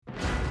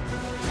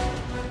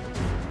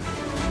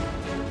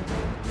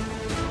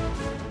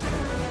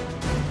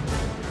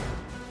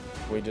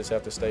We just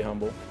have to stay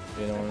humble,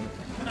 you know.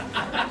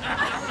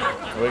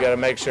 And we got to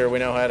make sure we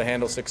know how to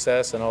handle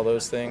success and all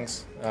those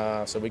things,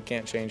 so we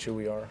can't change who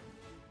we are.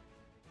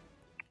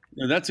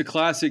 You know, that's a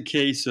classic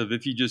case of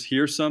if you just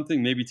hear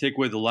something, maybe take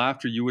away the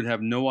laughter, you would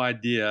have no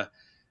idea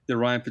that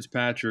Ryan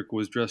Fitzpatrick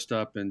was dressed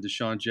up in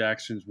Deshaun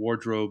Jackson's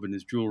wardrobe and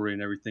his jewelry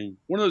and everything.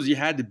 One of those, you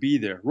had to be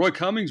there. Roy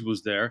Cummings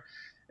was there,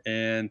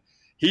 and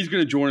he's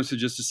going to join us in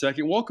just a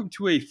second. Welcome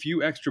to A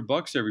Few Extra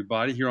Bucs,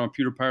 everybody, here on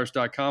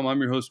pewterpirates.com. I'm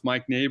your host,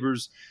 Mike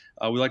Nabors.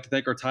 We'd like to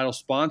thank our title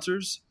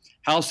sponsors,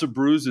 House of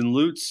Brews and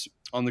Lutz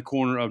on the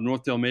corner of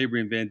Northdale, Mabry,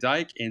 and Van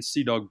Dyke, and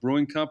Sea Dog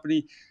Brewing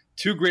Company.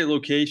 Two great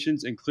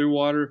locations in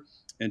Clearwater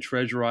and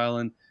Treasure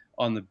Island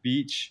on the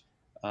beach.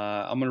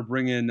 I'm going to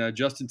bring in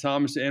Justin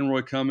Thomas and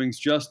Roy Cummings.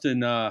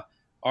 Justin, our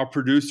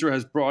producer,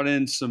 has brought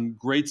in some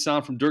great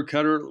sound from Dirk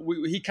Koetter.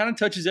 He kind of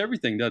touches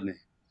everything, doesn't he?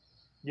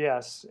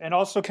 Yes. And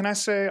also, can I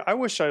say, I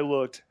wish I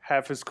looked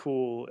half as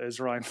cool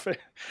as Ryan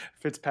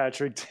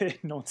Fitzpatrick did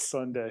on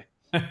Sunday.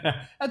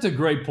 That's a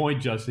great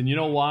point, Justin. You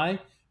know why?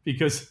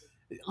 Because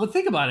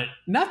think about it.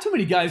 Not too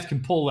many guys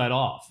can pull that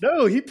off.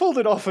 No, he pulled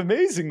it off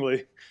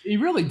amazingly. He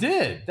really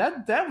did.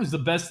 That was the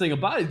best thing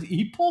about it.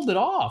 He pulled it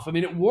off. I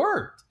mean, it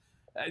worked.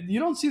 You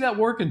don't see that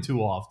working too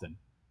often.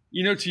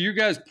 You know, to your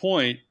guys'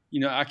 point, you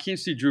know, I can't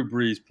see Drew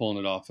Brees pulling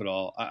it off at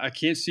all. I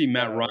can't see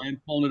Matt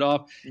Ryan pulling it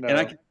off. No. And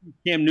I can see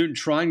Cam Newton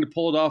trying to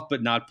pull it off,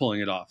 but not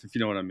pulling it off, if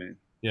you know what I mean.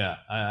 Yeah,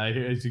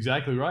 it's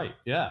exactly right.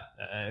 Yeah.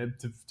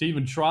 To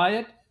even try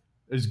it,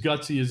 as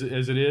gutsy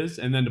as it is,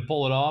 and then to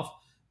pull it off,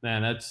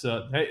 man, that's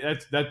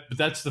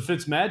the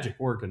Fitz magic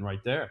working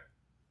right there.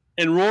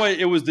 And Roy,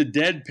 it was the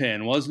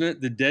deadpan, wasn't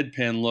it? The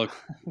deadpan look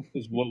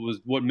was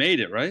what made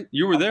it, right?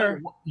 You were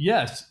there.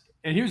 Yes.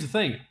 And here's the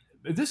thing: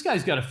 this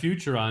guy's got a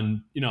future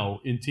on,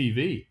 in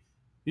TV.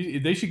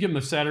 They should give him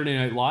a Saturday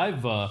Night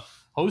Live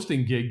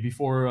hosting gig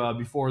before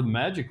the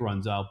magic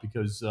runs out,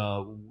 because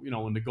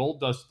when the gold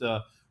dust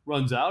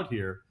runs out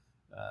here,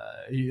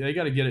 they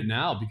got to get it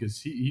now,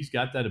 because he's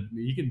got that.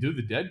 He can do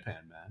the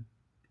deadpan, man.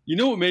 You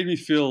know what made me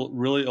feel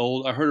really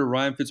old? I heard a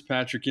Ryan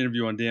Fitzpatrick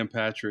interview on Dan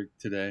Patrick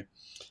today,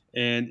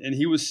 and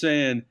he was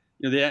saying,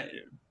 Dan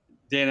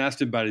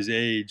asked him about his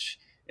age.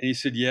 And he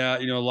said, yeah,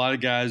 a lot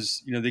of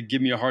guys, they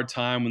give me a hard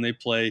time when they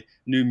play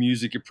new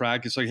music at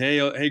practice. Like,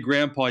 hey,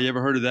 Grandpa, you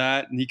ever heard of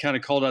that? And he kind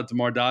of called out to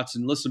Mar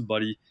Dotson, listen,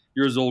 buddy,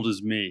 you're as old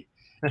as me.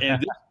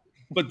 And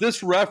but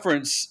this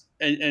reference,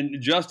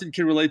 and Justin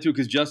can relate to it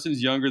because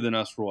Justin's younger than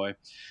us, Roy.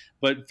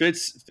 But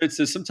Fitz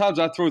says, sometimes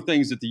I throw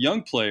things at the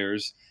young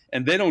players,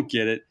 and they don't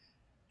get it.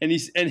 And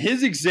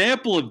his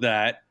example of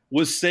that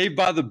was Saved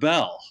by the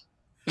Bell.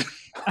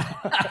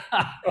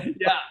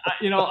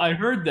 Yeah, I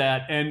heard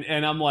that,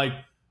 and I'm like,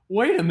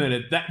 wait a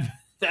minute,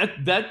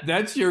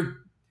 that's your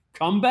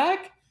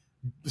comeback?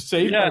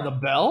 Saved by the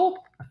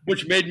Bell?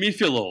 Which made me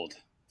feel old,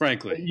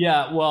 frankly.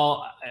 Yeah,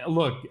 well,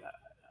 look,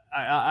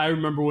 I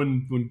remember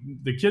when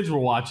the kids were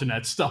watching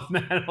that stuff,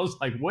 man, I was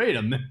like, wait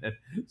a minute,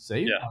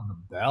 Saved by the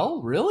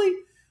Bell? Really?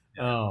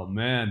 Yeah. Oh,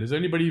 man. Does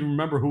anybody even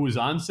remember who was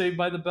on Saved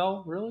by the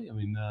Bell? Really? I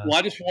mean, well,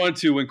 I just wanted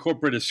to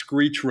incorporate a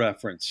Screech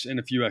reference in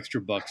A Few Extra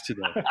Bucs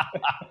today.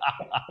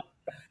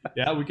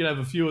 Yeah, we could have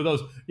a few of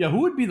those. Yeah, who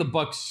would be the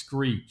Bucs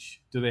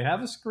Screech? Do they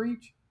have a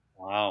Screech?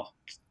 Wow.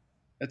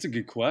 That's a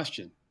good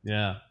question.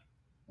 Yeah.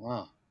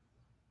 Wow.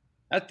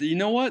 You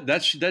know what?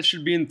 That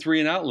should be in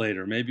 3 and Out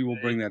later. Maybe we'll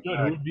bring that back.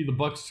 Who would be the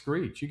Bucs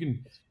Screech? You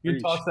can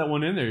toss that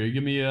one in there. You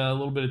give me a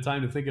little bit of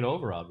time to think it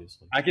over,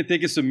 obviously. I can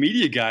think of some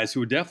media guys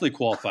who would definitely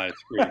qualify as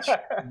Screech.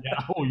 Yeah.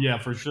 Oh, yeah,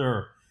 for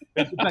sure.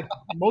 In fact,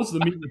 most of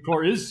the media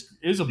corps is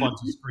a bunch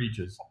of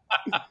Screeches.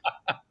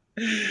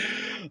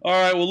 All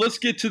right, well, let's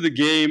get to the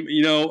game.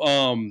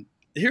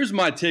 Here's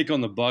my take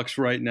on the Bucs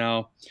right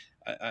now.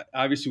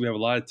 Obviously, we have a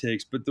lot of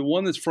takes, but the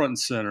one that's front and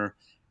center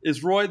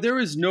is, Roy, there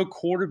is no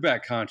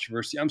quarterback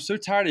controversy. I'm so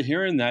tired of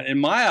hearing that. In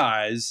my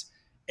eyes,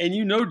 and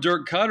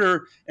Dirk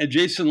Koetter and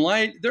Jason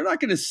Light, they're not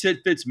going to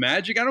sit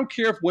Fitzmagic. I don't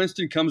care if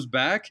Winston comes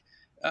back.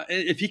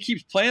 If he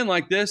keeps playing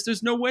like this,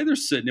 there's no way they're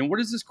sitting. And what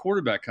is this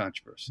quarterback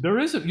controversy? There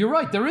isn't. You're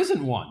right. There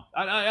isn't one.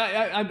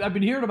 I've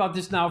been hearing about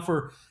this now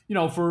for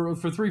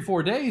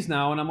 3-4 days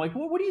now, and I'm like,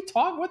 well, what are you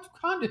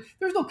talking?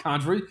 There's no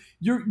controversy.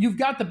 You've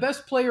got the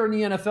best player in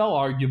the NFL,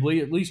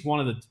 arguably, at least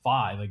one of the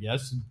 5, I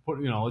guess.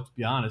 Let's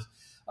be honest.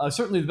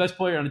 Certainly the best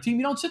player on the team.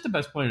 You don't sit the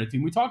best player on the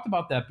team. We talked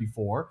about that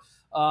before.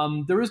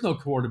 There is no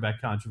quarterback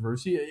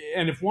controversy,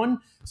 and if one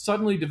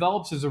suddenly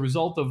develops as a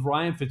result of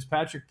Ryan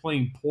Fitzpatrick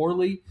playing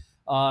poorly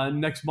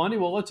next Monday,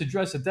 well, let's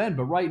address it then.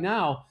 But right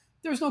now,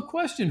 there's no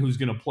question who's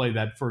going to play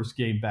that first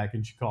game back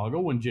in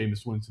Chicago when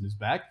Jameis Winston is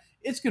back.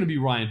 It's going to be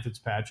Ryan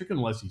Fitzpatrick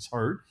unless he's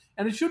hurt,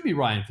 and it should be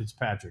Ryan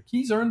Fitzpatrick.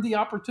 He's earned the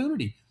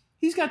opportunity.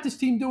 He's got this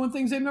team doing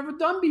things they've never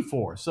done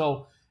before.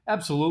 So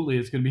absolutely,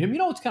 it's going to be him.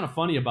 What's kind of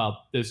funny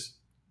about this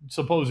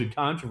supposed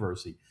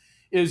controversy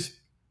is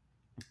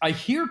I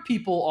hear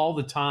people all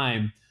the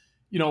time,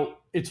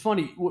 it's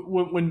funny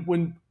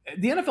when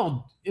the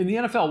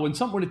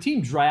NFL, when a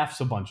team drafts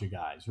a bunch of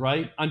guys,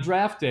 right? On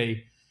draft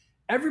day,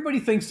 everybody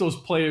thinks those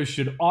players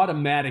should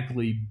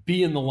automatically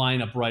be in the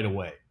lineup right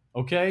away.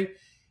 Okay.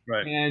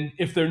 Right. And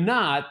if they're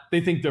not,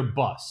 they think they're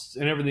busts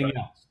and everything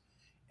else.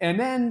 And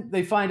then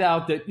they find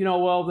out that,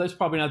 well, that's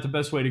probably not the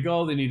best way to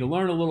go. They need to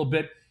learn a little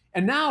bit.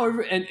 And now,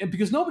 and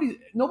because nobody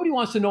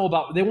wants to know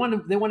about, they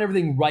want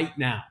everything right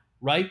now,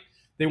 right?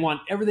 They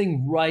want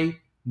everything right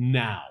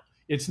now.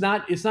 It's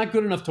not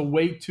good enough to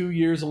wait 2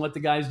 years and let the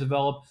guys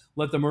develop,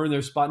 let them earn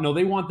their spot. No,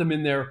 they want them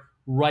in there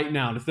right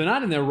now. And if they're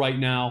not in there right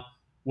now,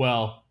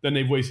 well, then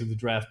they've wasted the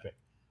draft pick.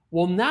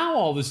 Well, now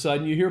all of a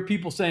sudden you hear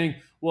people saying,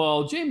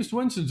 well, Jameis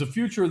Winston's the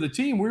future of the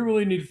team. We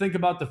really need to think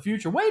about the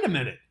future. Wait a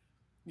minute.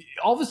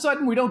 All of a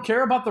sudden we don't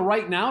care about the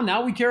right now.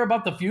 Now we care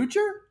about the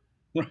future?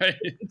 Right.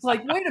 It's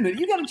like, wait a minute.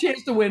 You got a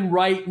chance to win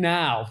right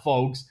now,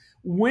 folks.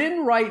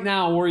 Win right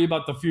now. Worry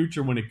about the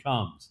future when it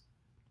comes.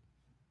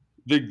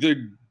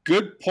 The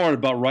good part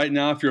about right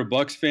now, if you're a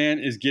Bucs fan,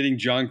 is getting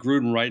John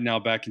Gruden right now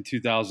back in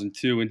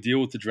 2002 and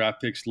deal with the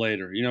draft picks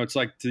later. It's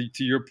like to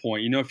your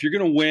point, if you're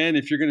going to win,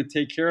 if you're going to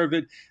take care of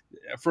it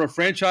for a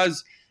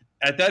franchise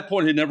at that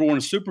point who never won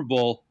a Super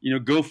Bowl,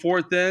 go for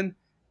it then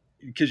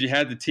because you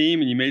had the team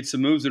and you made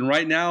some moves. And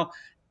right now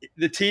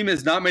the team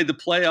has not made the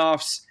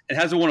playoffs and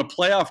hasn't won a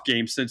playoff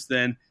game since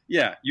then.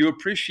 Yeah, you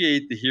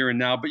appreciate the here and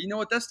now, but you know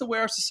what? That's the way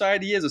our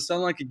society is. I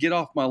sound like a get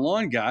off my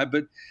lawn guy,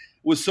 but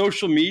with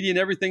social media and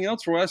everything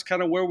else, that's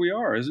kind of where we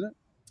are, isn't it?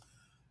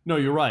 No,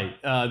 you're right.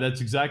 That's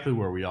exactly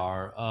where we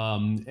are.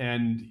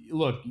 And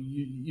look,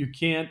 you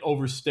can't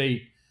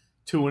overstate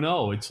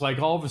 2-0. It's like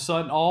all of a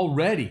sudden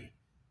already,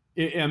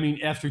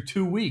 after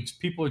 2 weeks,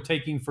 people are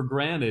taking for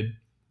granted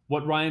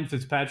what Ryan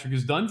Fitzpatrick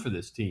has done for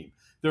this team.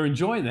 They're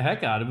enjoying the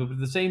heck out of it, but at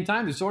the same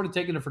time, they're sort of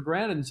taking it for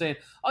granted and saying,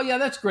 oh, yeah,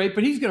 that's great,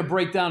 but he's going to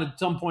break down at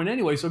some point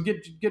anyway, so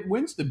get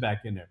Winston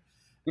back in there.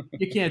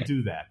 You can't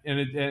do that. And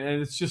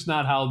it's just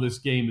not how this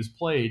game is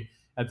played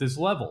at this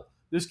level.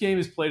 This game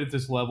is played at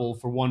this level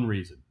for one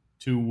reason,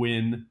 to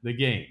win the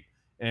game.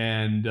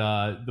 And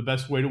the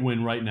best way to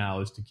win right now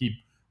is to keep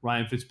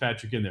Ryan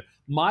Fitzpatrick in there.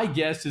 My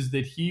guess is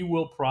that he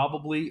will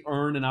probably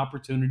earn an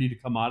opportunity to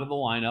come out of the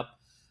lineup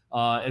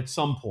at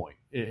some point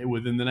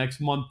within the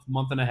next month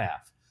and a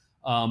half.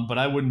 But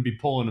I wouldn't be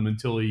pulling him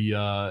until he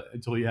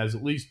has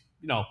at least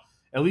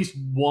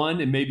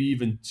one and maybe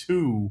even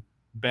two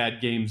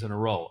bad games in a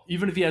row.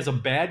 Even if he has a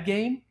bad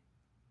game,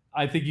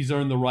 I think he's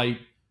earned the right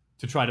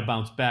to try to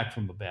bounce back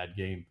from a bad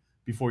game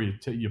before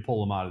you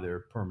pull him out of there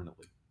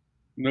permanently.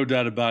 No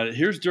doubt about it.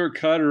 Here's Dirk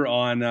Koetter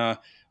on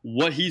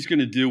what he's going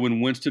to do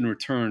when Winston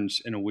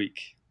returns in a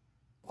week.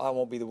 I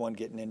won't be the one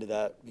getting into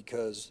that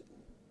because,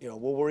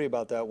 we'll worry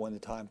about that when the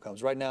time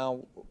comes. Right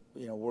now,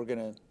 we're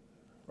going to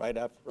right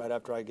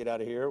after I get out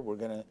of here, we're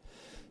going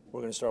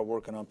to start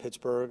working on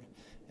Pittsburgh.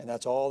 And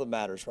that's all that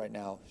matters right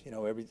now.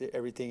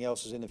 Everything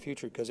else is in the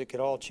future because it could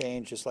all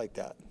change just like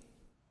that.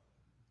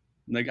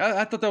 Like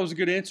I thought that was a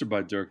good answer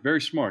by Dirk.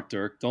 Very smart,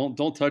 Dirk.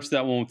 Don't touch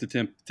that one with the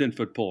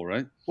 10-foot pole,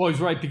 right? Well, he's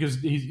right because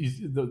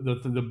he's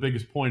the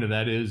biggest point of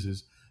that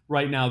is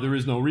right now there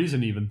is no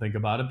reason to even think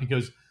about it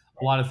because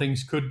a lot of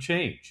things could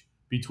change.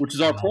 Which is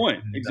our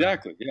point.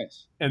 Exactly,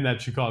 yes. And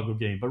that Chicago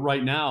game. But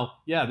right now,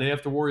 yeah, they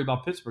have to worry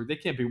about Pittsburgh. They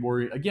can't be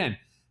worried. Again,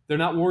 they're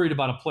not worried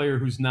about a player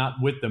who's not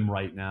with them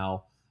right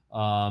now.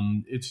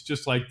 It's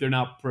just like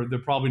they're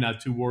probably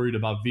not too worried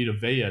about Vita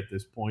Vea at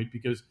this point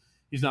because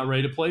he's not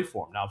ready to play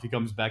for him. Now, if he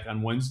comes back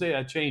on Wednesday,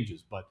 that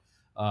changes. But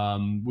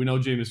we know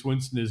Jameis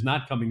Winston is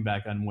not coming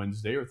back on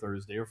Wednesday or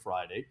Thursday or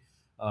Friday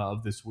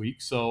of this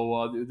week.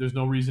 So there's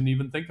no reason to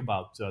even think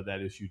about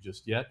that issue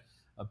just yet.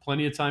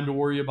 Plenty of time to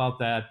worry about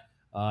that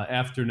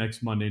after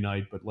next Monday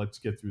night. But let's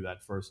get through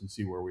that first and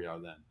see where we are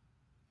then.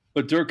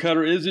 But Dirk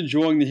Koetter is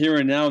enjoying the here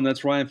and now, and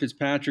that's Ryan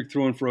Fitzpatrick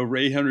throwing for over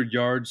 800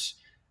 yards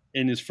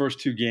in his first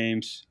 2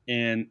 games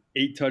and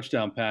 8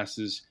 touchdown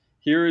passes.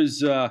 Here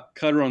is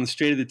Koetter on the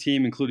state of the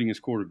team, including his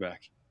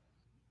quarterback.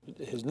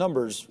 His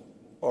numbers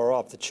are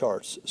off the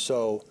charts.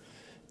 So,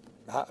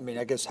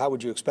 I guess how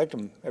would you expect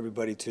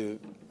everybody to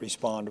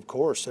respond? Of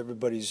course,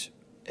 everybody's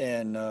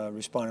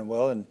responding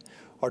well, and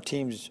our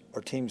team's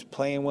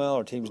playing well.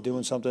 Our team's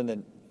doing something that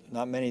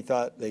not many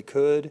thought they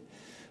could.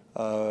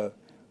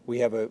 We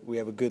have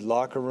a good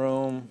locker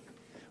room.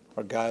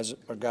 Our guys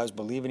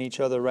believe in each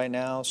other right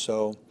now.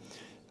 So.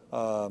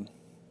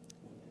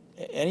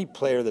 Any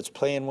player that's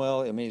playing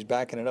well, he's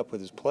backing it up with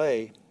his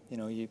play.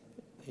 You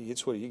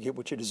get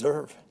what you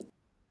deserve.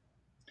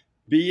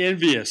 Be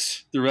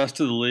envious, the rest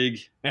of the league.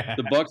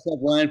 The Bucs have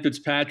Ryan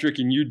Fitzpatrick,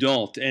 and you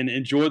don't. And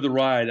enjoy the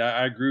ride.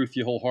 I agree with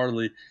you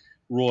wholeheartedly,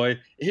 Roy.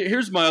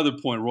 Here's my other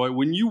point, Roy.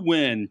 When you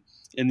win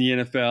in the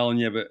NFL and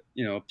you have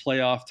a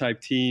playoff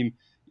type team,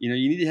 you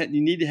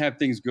need to have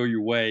things go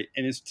your way.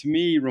 And it's to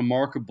me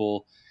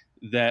remarkable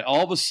that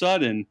all of a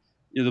sudden.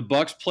 The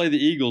Bucs play the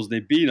Eagles,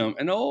 they beat them,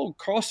 and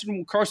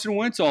Carson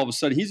Wentz all of a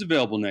sudden he's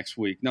available next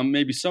week. Now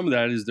maybe some of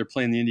that is they're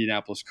playing the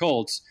Indianapolis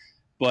Colts,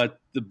 but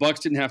the Bucs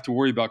didn't have to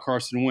worry about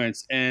Carson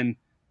Wentz. And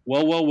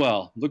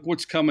well, look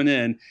what's coming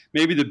in.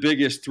 Maybe the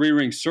biggest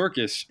 3-ring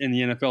circus in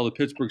the NFL, the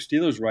Pittsburgh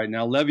Steelers right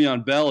now.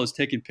 Le'Veon Bell is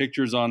taking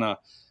pictures on a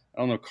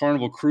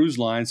Carnival cruise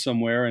line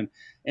somewhere, and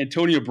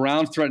Antonio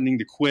Brown threatening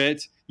to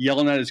quit,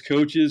 yelling at his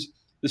coaches.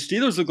 the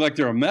Steelers look like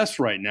they're a mess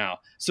right now.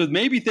 So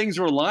maybe things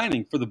are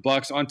aligning for the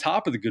Bucs on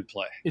top of the good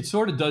play. It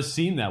sort of does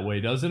seem that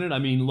way, doesn't it? I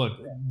mean, look,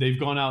 they've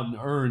gone out and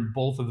earned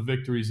both of the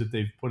victories that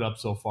they've put up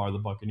so far, the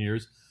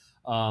Buccaneers.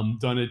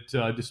 Done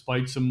it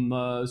despite some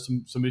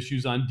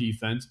issues on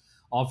defense.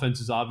 Offense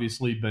has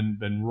obviously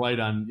been right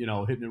on,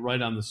 hitting it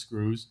right on the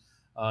screws.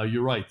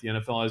 You're right. The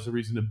NFL has a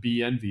reason to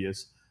be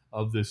envious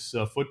of this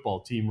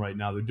football team right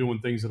now. They're doing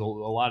things that a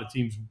lot of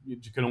teams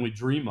you can only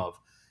dream of.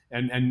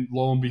 And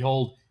lo and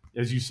behold,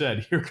 as you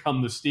said, here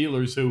come the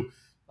Steelers who,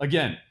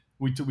 again,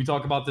 we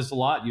talk about this a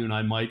lot, you and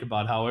I, Mike,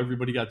 about how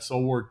everybody got so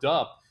worked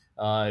up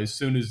as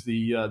soon as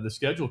the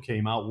schedule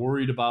came out,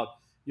 worried about,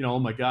 oh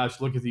my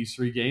gosh, look at these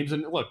 3 games.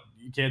 And look,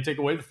 you can't take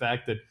away the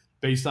fact that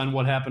based on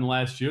what happened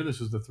last year, this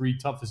was the 3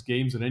 toughest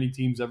games that any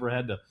team's ever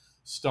had to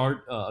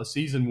start a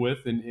season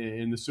with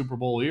in the Super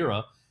Bowl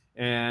era.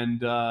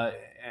 And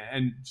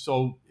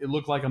so it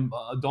looked like a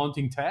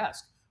daunting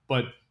task.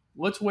 But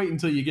let's wait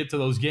until you get to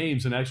those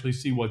games and actually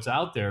see what's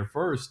out there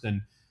first.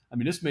 And, I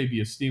mean, this may be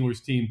a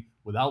Steelers team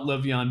without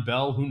Le'Veon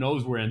Bell. Who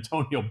knows where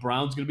Antonio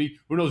Brown's going to be?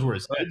 Who knows where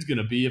his head's going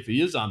to be if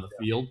he is on the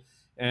field?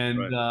 And,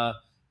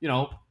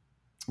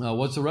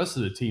 what's the rest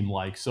of the team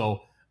like?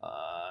 So,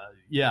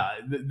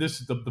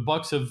 the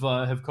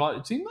Bucs have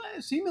caught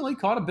seemingly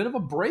caught a bit of a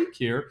break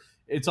here.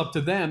 It's up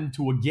to them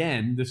to,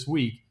 again, this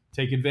week,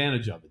 take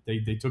advantage of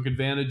it. They took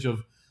advantage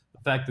of the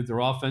fact that their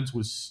offense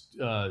was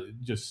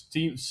just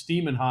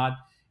steaming hot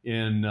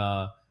in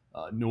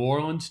New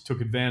Orleans,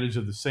 took advantage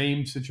of the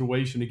same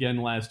situation again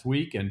last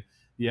week, and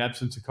the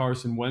absence of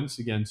Carson Wentz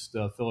against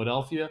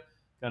Philadelphia.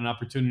 Got an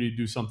opportunity to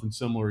do something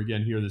similar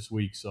again here this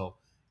week. So,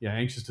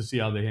 anxious to see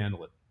how they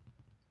handle it.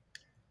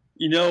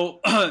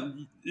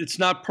 It's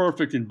not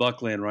perfect in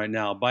Buckland right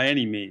now by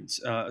any means,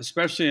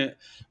 especially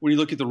when you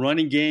look at the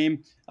running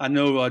game. I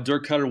know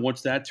Dirk Koetter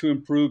wants that to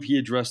improve. He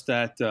addressed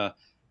that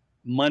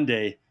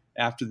Monday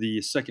after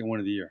the second win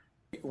of the year.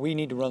 We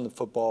need to run the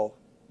football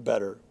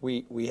better.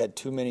 We had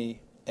too many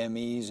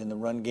MEs in the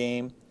run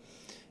game,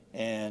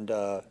 and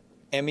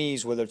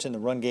MEs, whether it's in the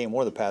run game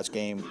or the pass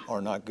game, are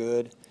not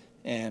good,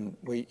 and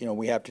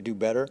we have to do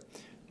better.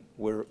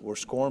 We're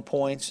scoring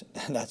points,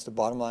 and that's the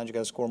bottom line. You got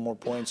to score more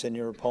points than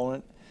your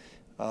opponent.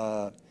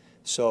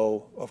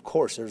 So of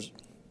course,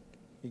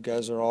 you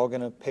guys are all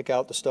going to pick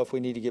out the stuff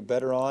we need to get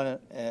better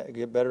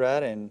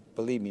at, and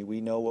believe me, we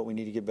know what we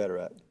need to get better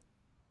at.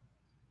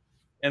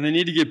 And they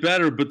need to get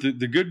better, but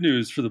the good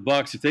news for the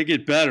Bucs, if they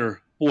get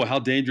better, boy, how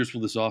dangerous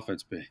will this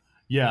offense be?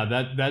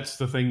 Yeah, that's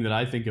the thing that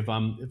I think if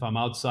I'm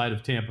outside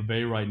of Tampa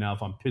Bay right now,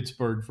 if I'm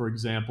Pittsburgh, for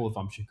example, if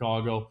I'm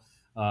Chicago,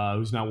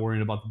 who's not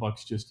worrying about the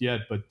Bucs just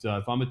yet, but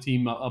if I'm a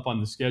team up on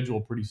the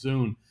schedule pretty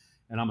soon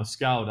and I'm a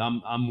scout,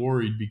 I'm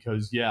worried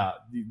because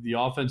the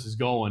offense is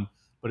going,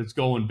 but it's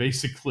going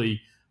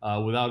basically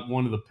without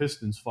one of the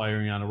Pistons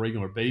firing on a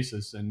regular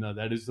basis, and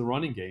that is the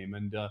running game.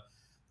 And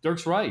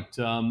Dirk's right.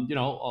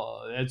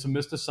 Had some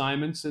missed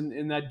assignments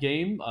in that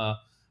game, a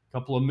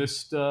couple of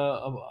missed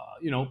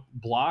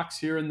blocks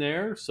here and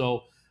there,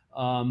 so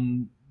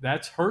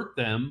that's hurt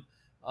them.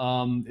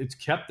 It's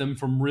kept them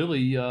from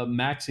really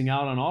maxing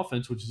out on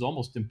offense, which is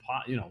almost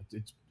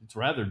it's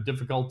rather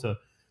difficult to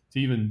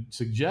even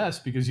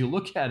suggest, because you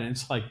look at it,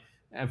 it's like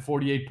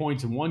 48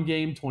 points in one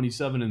game,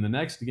 27 in the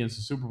next against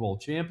the Super Bowl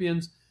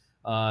champions.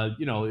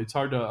 It's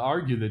hard to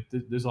argue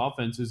that this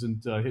offense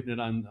isn't hitting it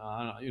on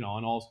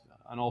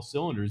all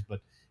cylinders,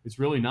 but it's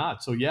really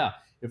not. So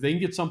if they can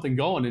get something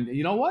going, and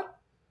you know what,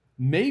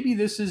 maybe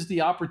this is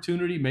the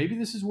opportunity. Maybe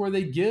this is where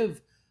they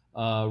give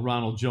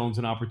Ronald Jones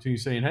an opportunity,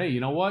 saying, hey, you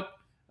know what?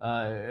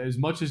 As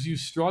much as you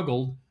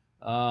struggled,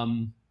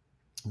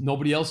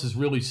 nobody else has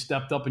really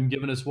stepped up and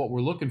given us what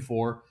we're looking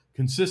for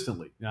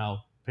consistently.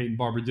 Now, Peyton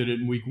Barber did it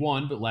in week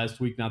 1, but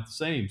last week not the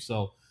same.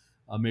 So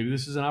maybe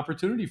this is an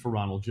opportunity for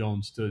Ronald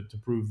Jones to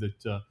prove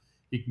that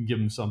he can give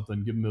him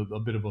something, give him a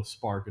bit of a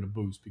spark and a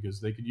boost,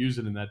 because they could use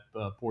it in that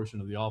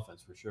portion of the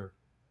offense for sure.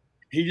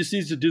 He just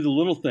needs to do the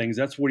little things.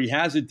 That's what he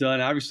hasn't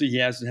done. Obviously, he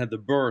hasn't had the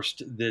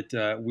burst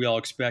that we all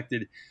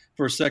expected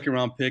for a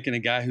second-round pick and a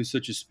guy who's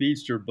such a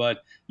speedster.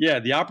 But,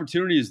 the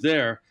opportunity is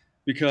there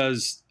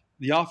because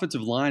the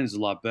offensive line is a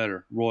lot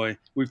better, Roy.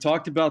 We've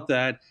talked about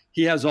that.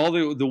 He has all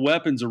the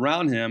weapons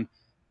around him.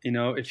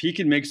 If he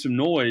can make some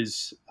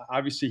noise,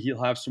 obviously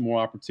he'll have some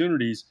more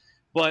opportunities.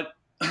 But,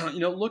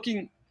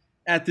 looking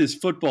at this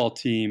football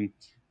team,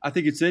 I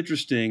think it's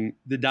interesting.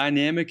 The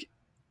dynamic,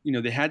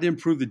 they had to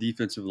improve the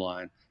defensive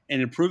line.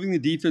 And improving the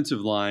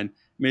defensive line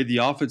made the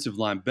offensive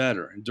line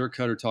better. And Dirk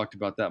Koetter talked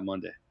about that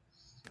Monday.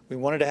 We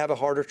wanted to have a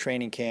harder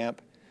training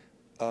camp.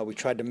 We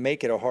tried to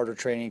make it a harder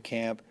training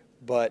camp,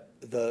 but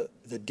the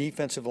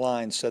defensive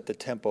line set the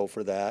tempo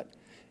for that.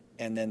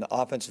 And then the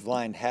offensive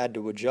line had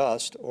to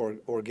adjust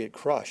or get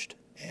crushed.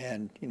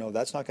 And,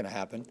 that's not going to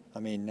happen. I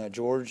mean,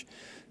 George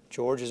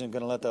isn't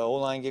going to let the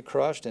O-line get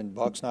crushed, and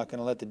Buck's not going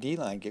to let the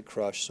D-line get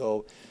crushed.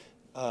 So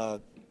that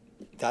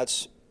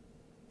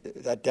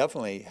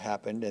definitely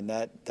happened, and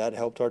that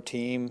helped our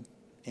team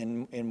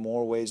in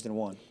more ways than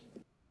one.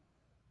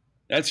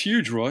 That's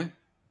huge, Roy.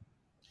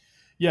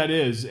 Yeah, it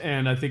is,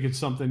 and I think it's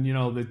something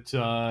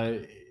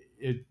that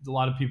a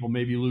lot of people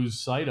maybe lose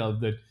sight of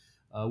that.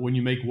 When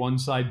you make one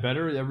side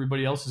better,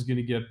 everybody else is going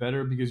to get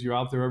better because you're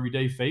out there every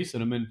day facing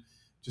them. And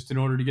just in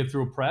order to get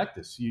through a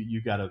practice,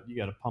 you gotta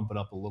pump it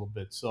up a little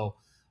bit. So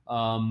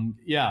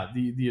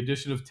the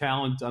addition of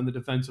talent on the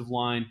defensive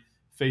line,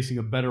 facing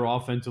a better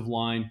offensive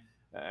line,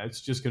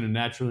 it's just going to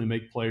naturally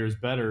make players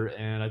better.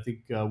 And I think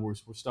we're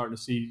starting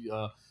to see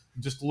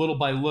just little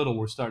by little,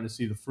 we're starting to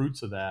see the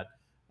fruits of that,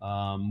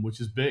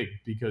 which is big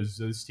because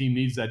this team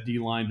needs that D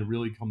line to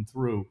really come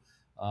through.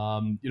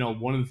 One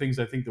of the things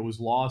I think that was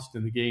lost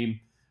in the game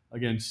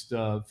against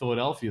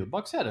Philadelphia, the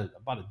Bucs had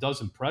about a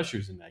dozen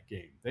pressures in that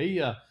game.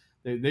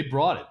 They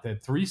brought it. They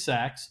had 3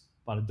 sacks,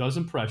 about a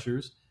dozen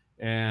pressures,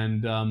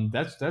 and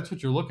that's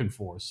what you're looking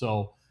for.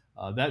 So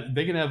that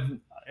they can have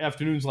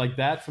afternoons like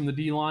that from the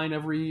D line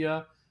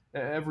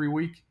every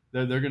week.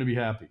 They're going to be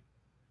happy.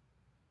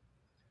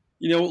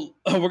 We're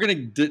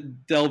going to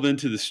delve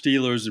into the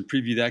Steelers and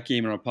preview that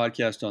game in our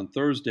podcast on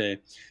Thursday.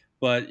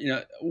 But,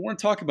 I want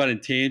to talk about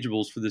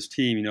intangibles for this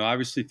team.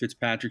 Obviously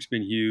Fitzpatrick's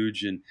been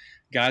huge and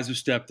guys have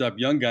stepped up,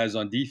 young guys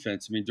on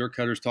defense. I mean, Dirk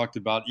Koetter's talked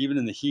about, even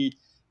in the heat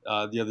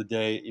the other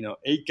day,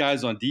 8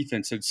 guys on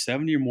defense had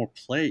 70 or more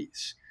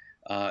plays.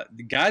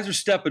 The guys are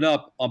stepping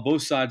up on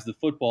both sides of the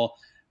football.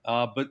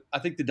 But I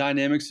think the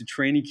dynamics of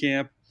training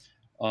camp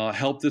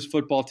help this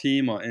football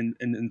team in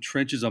the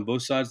trenches on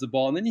both sides of the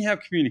ball. And then you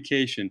have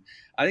communication.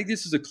 I think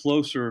this is a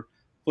closer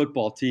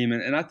football team.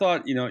 And I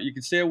thought, you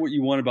can say what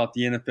you want about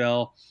the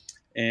NFL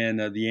and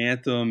the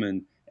anthem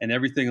and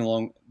everything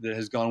along that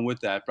has gone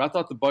with that. But I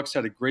thought the Bucs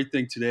had a great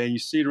thing today, and you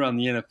see it around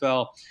the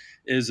NFL,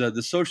 is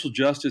the social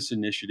justice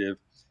initiative.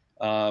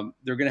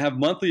 They're going to have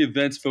monthly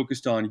events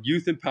focused on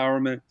youth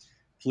empowerment,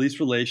 police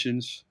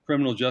relations,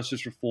 criminal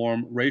justice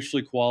reform, racial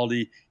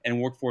equality, and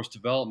workforce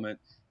development.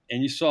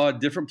 And you saw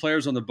different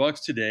players on the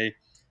Bucs today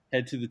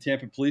head to the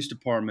Tampa Police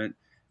Department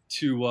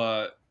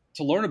to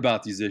learn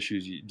about these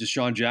issues.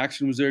 Deshaun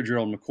Jackson was there,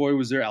 Gerald McCoy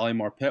was there, Ali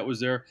Marpet was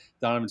there,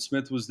 Donovan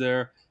Smith was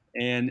there,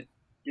 and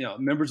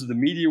members of the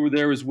media were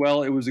there as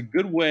well. It was a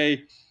good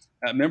way.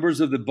 Members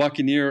of the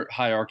Buccaneer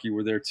hierarchy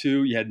were there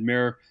too. You had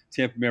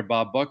Tampa Mayor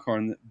Bob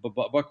Buckhorn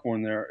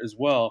there as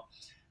well.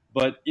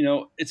 But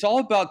it's all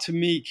about, to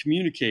me,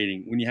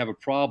 communicating when you have a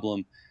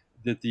problem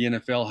that the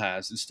NFL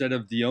has, instead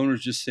of the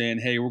owners just saying,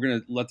 "Hey, we're going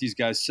to let these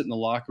guys sit in the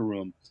locker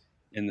room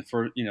in the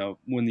first,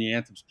 when the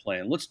anthem's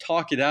playing. Let's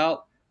talk it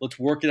out. Let's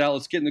work it out.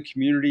 Let's get in the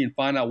community and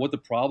find out what the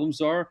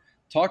problems are.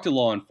 Talk to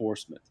law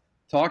enforcement.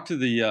 Talk to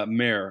the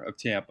mayor of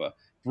Tampa.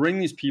 Bring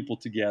these people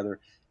together."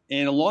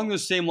 And along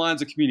those same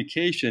lines of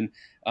communication,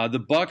 the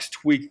Bucs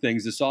tweaked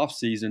things this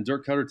offseason.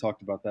 Dirk Koetter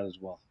talked about that as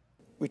well.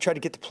 We tried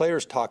to get the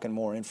players talking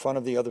more in front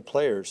of the other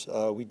players.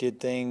 We did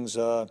things,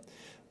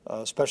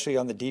 especially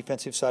on the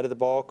defensive side of the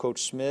ball.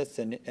 Coach Smith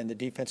and the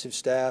defensive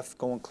staff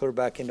going clear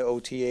back into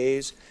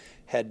OTAs,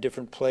 had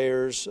different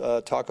players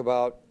talk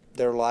about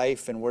their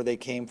life and where they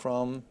came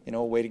from,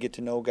 a way to get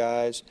to know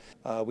guys.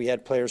 We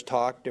had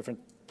different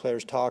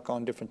players talk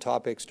on different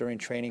topics during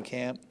training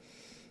camp.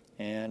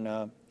 And,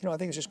 I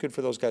think it's just good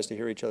for those guys to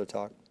hear each other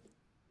talk.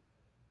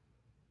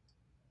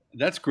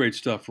 That's great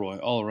stuff, Roy,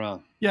 all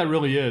around. Yeah, it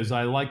really is.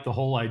 I like the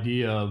whole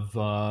idea of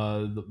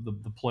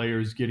the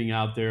players getting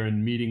out there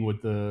and meeting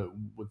with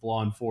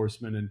law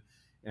enforcement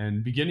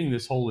and beginning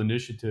this whole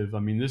initiative. I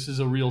mean, this is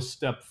a real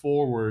step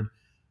forward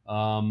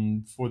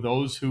for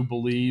those who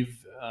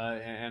believe,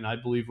 and I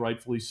believe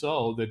rightfully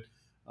so, that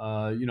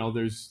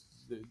there's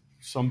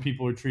some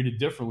people are treated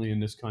differently in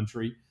this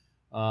country.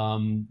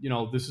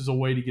 This is a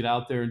way to get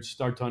out there and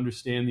start to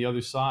understand the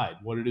other side,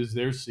 what it is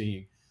they're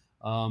seeing.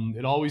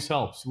 It always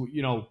helps.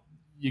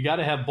 You got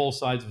to have both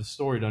sides of the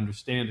story to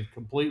understand it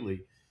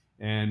completely.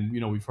 And,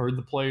 we've heard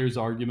the players'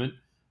 argument,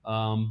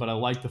 but I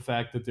like the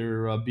fact that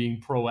they're being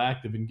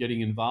proactive and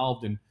getting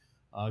involved and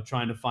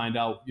trying to find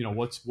out,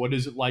 what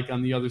is it like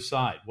on the other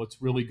side?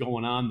 What's really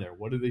going on there?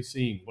 What are they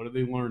seeing? What are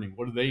they learning?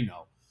 What do they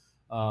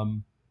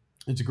know?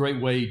 It's a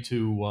great way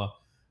to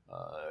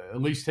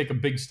at least take a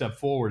big step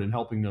forward in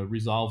helping to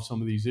resolve some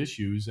of these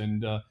issues.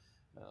 And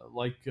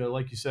like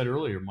you said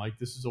earlier, Mike,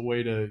 this is a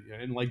way to,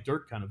 and like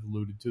Dirk kind of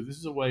alluded to, this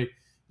is a way,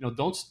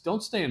 don't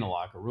stay in the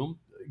locker room.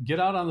 Get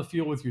out on the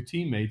field with your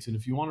teammates. And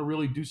if you want to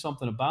really do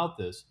something about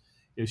this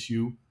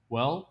issue,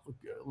 well,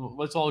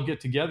 let's all get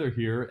together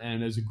here.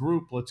 And as a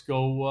group, let's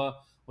go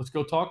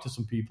talk to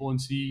some people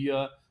and see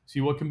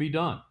what can be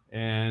done.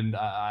 And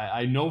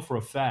I know for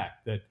a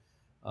fact that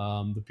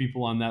the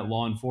people on that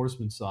law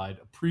enforcement side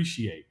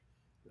appreciate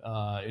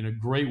in a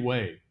great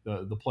way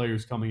the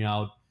players coming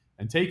out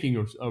and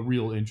taking a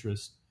real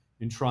interest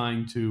in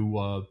trying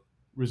to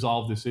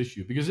resolve this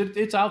issue, because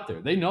it's out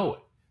there. They know it.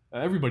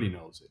 Everybody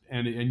knows it,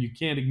 and you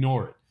can't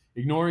ignore it.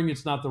 Ignoring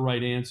it's not the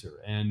right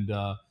answer, and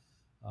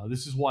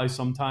this is why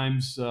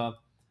sometimes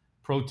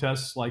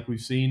protests like we've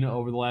seen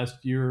over the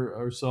last year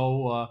or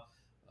so,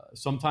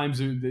 sometimes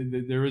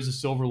there is a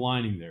silver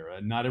lining there.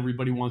 And not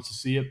everybody wants to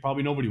see it.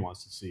 Probably nobody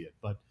wants to see it,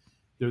 but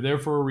they're there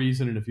for a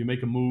reason, and if you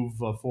make a move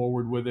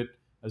forward with it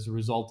as a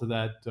result of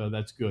that,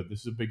 that's good. This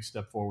is a big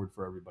step forward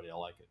for everybody. I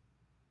like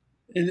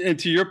it. And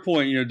to your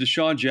point,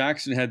 Deshaun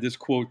Jackson had this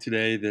quote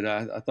today that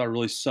I thought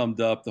really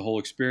summed up the whole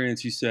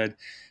experience. He said,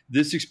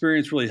 "This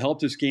experience really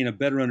helped us gain a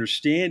better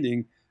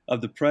understanding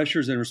of the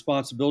pressures and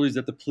responsibilities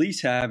that the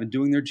police have in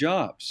doing their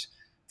jobs.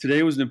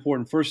 Today was an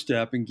important first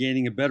step in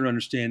gaining a better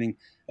understanding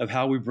of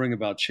how we bring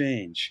about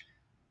change."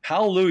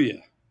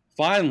 Hallelujah.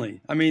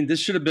 Finally. I mean, this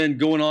should have been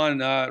going on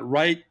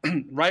right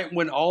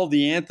when all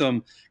the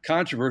Anthem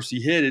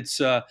controversy hit.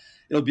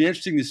 It'll be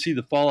interesting to see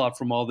the fallout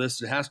from all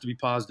this. It has to be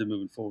positive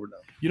moving forward now.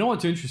 You know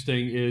what's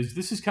interesting is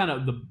this is kind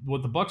of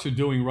what the Bucs are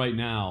doing right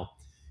now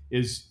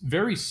is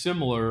very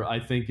similar, I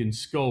think, in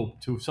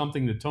scope to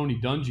something that Tony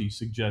Dungy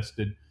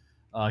suggested.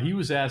 He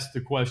was asked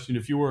the question,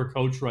 if you were a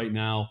coach right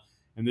now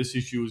and this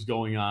issue is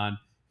going on,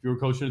 if you were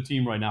coaching a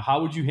team right now,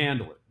 how would you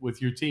handle it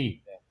with your team?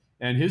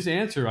 And his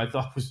answer, I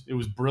thought,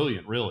 was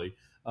brilliant, really.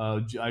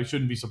 I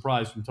shouldn't be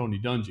surprised from Tony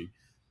Dungy.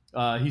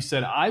 He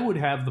said, I would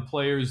have the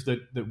players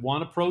that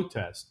want to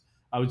protest.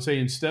 I would say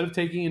instead of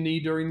taking a knee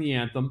during the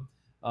anthem,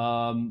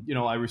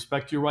 I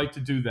respect your right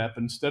to do that.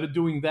 But instead of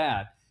doing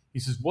that, he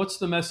says, what's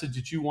the message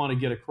that you want to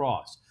get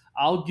across?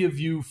 I'll give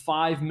you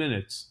 5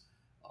 minutes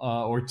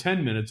or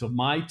 10 minutes of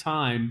my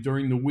time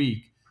during the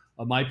week,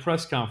 my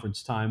press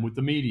conference time with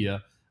the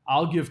media.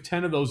 I'll give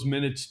 10 of those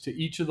minutes to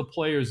each of the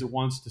players that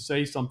wants to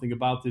say something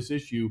about this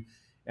issue,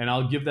 and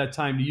I'll give that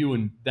time to you,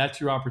 and that's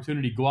your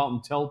opportunity. Go out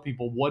and tell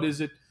people what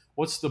is it,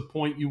 what's the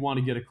point you want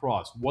to get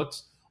across,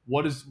 what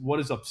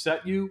has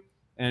upset you,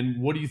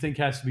 and what do you think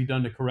has to be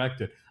done to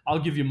correct it. I'll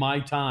give you my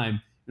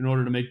time in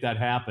order to make that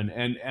happen.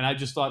 And I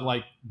just thought,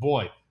 like,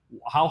 boy,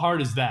 how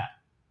hard is that?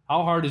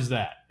 How hard is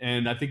that?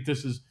 And I think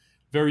this is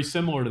very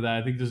similar to that.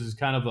 I think this is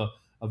kind of a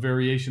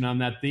variation on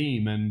that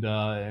theme, and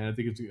I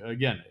think it's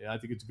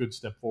a good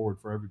step forward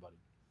for everybody.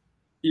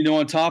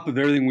 On top of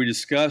everything we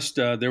discussed,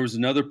 there was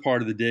another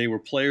part of the day where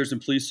players and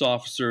police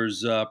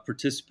officers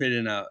participated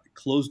in a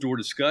closed-door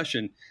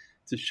discussion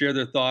to share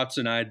their thoughts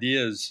and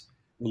ideas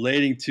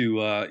relating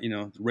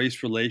to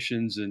race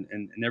relations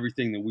and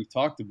everything that we've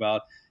talked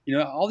about.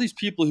 All these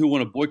people who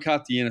want to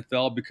boycott the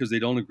NFL because they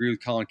don't agree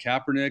with Colin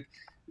Kaepernick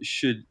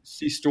should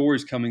see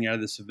stories coming out of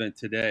this event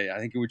today. I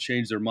think it would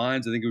change their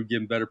minds. I think it would give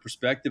them better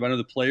perspective. I know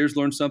the players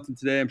learned something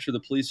today. I'm sure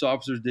the police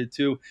officers did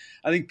too.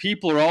 I think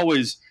people are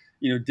always,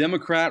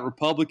 Democrat,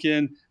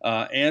 Republican,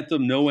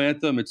 anthem, no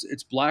anthem.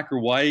 It's black or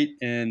white.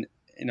 And,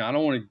 I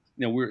don't want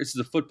to, this is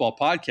a football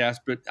podcast,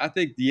 but I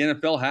think the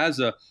NFL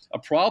has a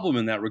problem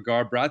in that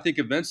regard. But I think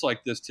events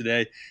like this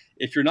today,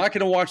 if you're not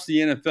going to watch the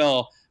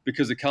NFL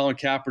because of Colin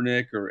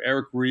Kaepernick or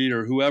Eric Reed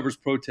or whoever's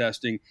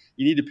protesting,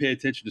 you need to pay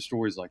attention to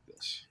stories like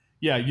this.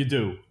 Yeah, you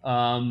do.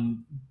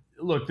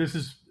 Look, the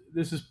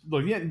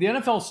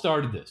NFL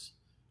started this.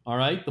 All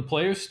right, the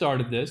players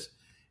started this,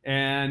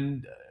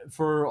 and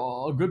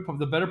for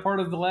the better part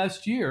of the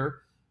last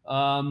year,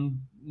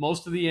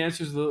 most of the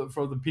answers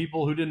for the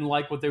people who didn't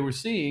like what they were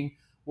seeing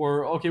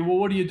were, okay, well,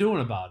 what are you doing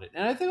about it?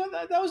 And I think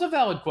that was a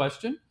valid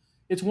question.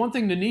 It's one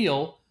thing to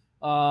kneel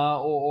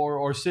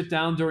or sit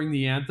down during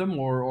the anthem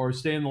or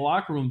stay in the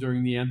locker room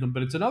during the anthem,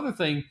 but it's another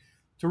thing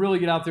to really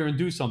get out there and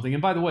do something.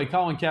 And by the way,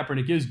 Colin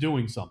Kaepernick is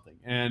doing something.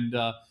 And,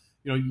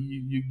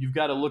 you've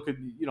got to look at,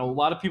 a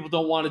lot of people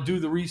don't want to do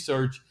the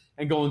research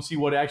and go and see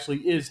what actually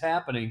is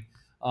happening.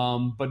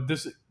 But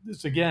this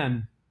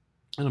again,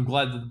 and I'm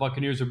glad that the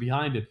Buccaneers are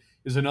behind it,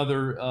 is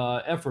another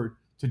effort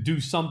to do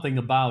something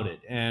about it.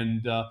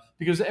 And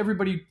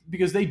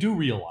because they do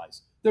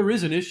realize there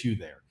is an issue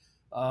there.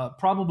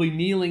 Probably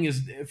kneeling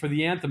for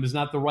the anthem is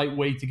not the right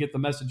way to get the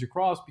message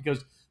across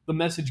because the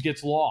message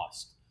gets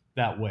lost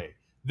that way.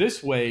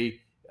 This way,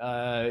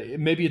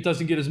 maybe it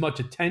doesn't get as much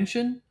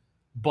attention,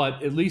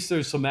 but at least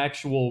there's some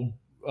actual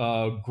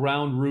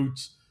ground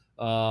roots,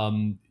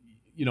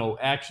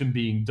 action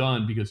being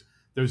done because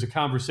there's a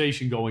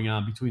conversation going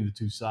on between the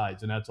two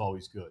sides, and that's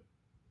always good.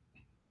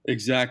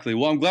 Exactly.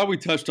 Well, I'm glad we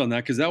touched on that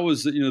because that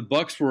was, the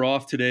Bucs were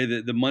off today.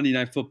 The Monday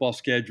Night Football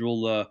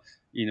schedule,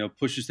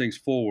 pushes things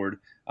forward.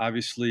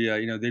 Obviously,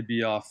 they'd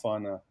be off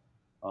on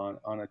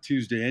a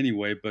Tuesday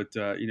anyway, but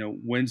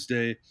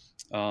Wednesday.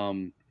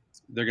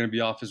 They're going to be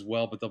off as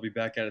well, but they'll be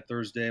back at it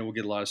Thursday, and we'll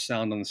get a lot of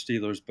sound on the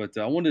Steelers. But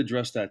I wanted to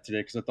address that today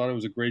because I thought it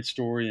was a great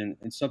story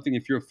and something.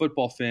 If you're a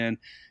football fan,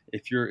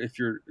 if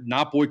you're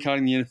not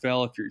boycotting the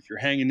NFL, if you're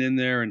hanging in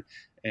there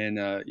and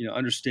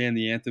understand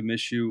the anthem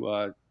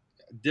issue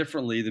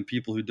differently than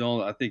people who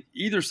don't, I think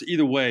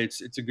either way,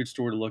 it's a good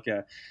story to look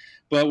at.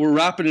 But we're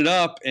wrapping it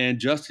up, and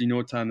Justin, you know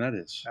what time that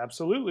is?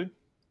 Absolutely.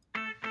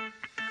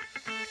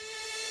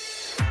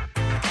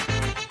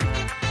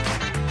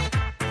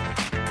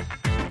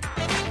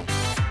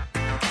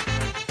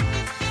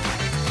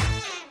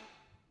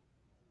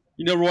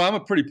 Roy, I'm a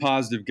pretty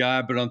positive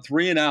guy, but on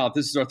 3 and Out,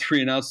 this is our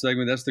 3 and Out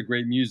segment. That's the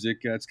great music.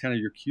 It's kind of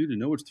your cue to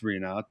know it's 3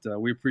 and Out.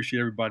 We appreciate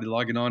everybody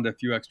logging on to A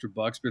Few Extra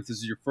Bucs. But if this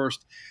is your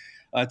first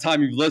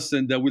time you've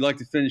listened, we'd like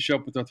to finish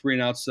up with our 3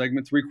 and Out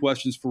segment. 3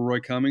 questions for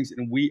Roy Cummings,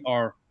 and we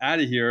are out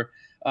of here.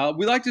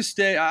 We like to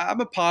stay.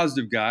 I'm a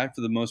positive guy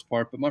for the most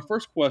part, but my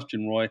first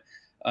question, Roy,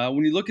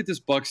 when you look at this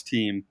Bucs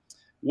team,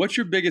 what's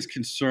your biggest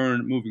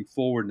concern moving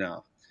forward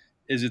now?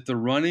 Is it the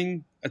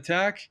running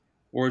attack?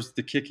 or is it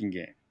the kicking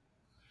game?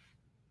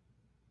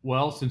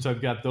 Well, since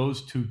I've got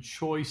those two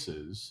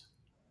choices,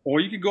 Or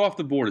you could go off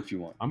the board if you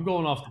want. I'm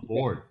going off the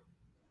board.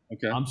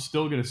 Okay. I'm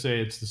still going to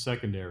say it's the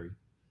secondary.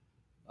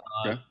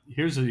 Okay.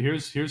 Here's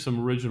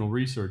some original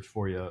research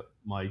for you,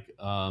 Mike.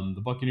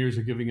 The Buccaneers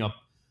are giving up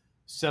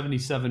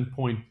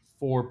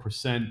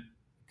 77.4%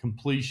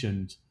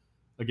 completions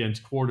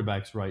against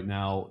quarterbacks right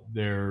now.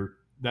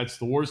 That's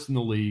the worst in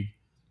the league.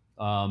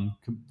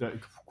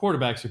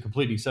 Quarterbacks are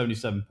completing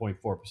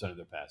 77.4% of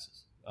their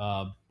passes.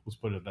 Let's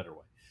put it a better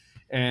way.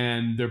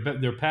 And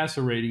their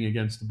passer rating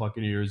against the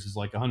Buccaneers is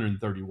like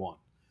 131.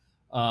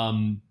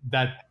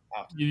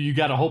 You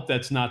got to hope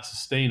that's not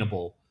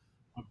sustainable.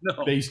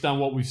 No. Based on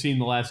what we've seen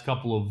the last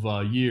couple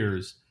of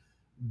years,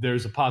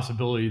 there's a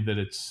possibility that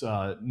it's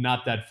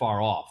not that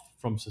far off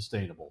from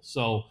sustainable.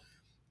 So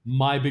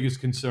my biggest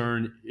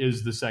concern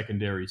is the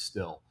secondary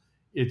still.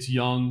 It's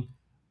young.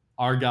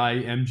 Our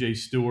guy, MJ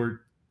Stewart,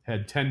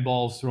 had 10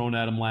 balls thrown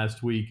at him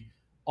last week.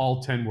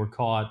 All 10 were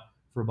caught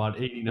for about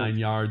 89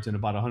 yards and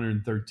about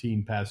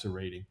 113 passer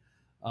rating.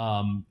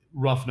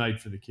 Rough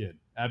night for the kid.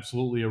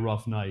 Absolutely a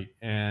rough night.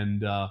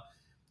 And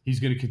he's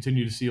going to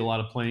continue to see a lot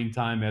of playing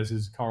time, as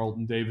is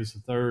Carlton Davis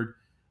III.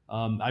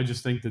 I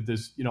just think that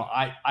this,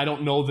 I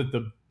don't know that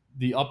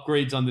the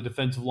upgrades on the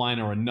defensive line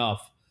are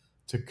enough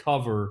to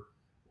cover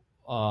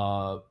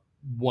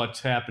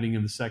what's happening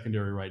in the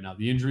secondary right now.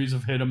 The injuries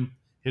have hit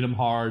him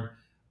hard.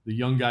 The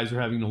young guys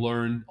are having to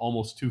learn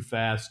almost too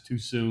fast, too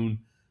soon.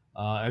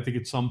 I think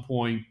at some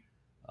point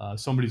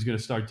somebody's going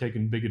to start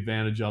taking big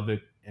advantage of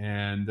it,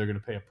 and they're going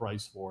to pay a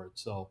price for it.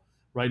 So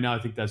right now I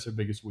think that's their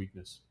biggest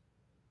weakness.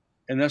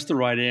 And that's the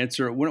right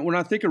answer. When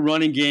I think of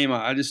running game,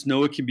 I just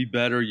know it can be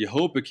better. You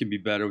hope it can be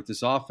better with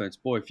this offense.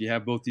 Boy, if you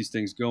have both these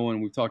things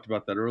going, we've talked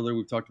about that earlier.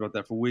 We've talked about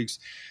that for weeks.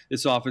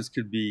 This offense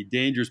could be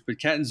dangerous. But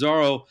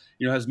Catanzaro,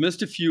 has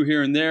missed a few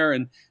here and there.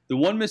 And the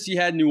one miss he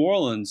had in New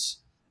Orleans,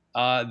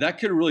 that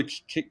could have really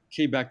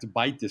came back to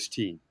bite this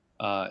team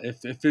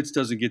if Fitz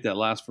doesn't get that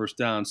last first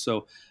down.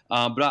 So,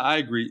 but I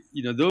agree.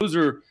 Those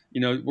are,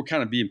 we're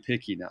kind of being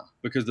picky now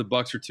because the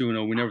Bucs are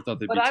 2-0. We never thought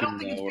they'd be 2-0. But I don't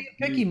think it's being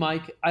picky,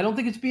 Mike. I don't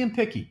think it's being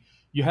picky.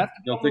 You have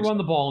to be able to run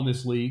the ball in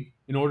this league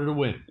in order to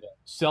win. Yeah.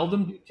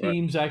 Seldom do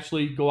teams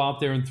actually go out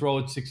there and throw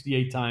it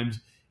 68 times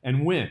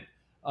and win.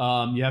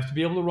 You have to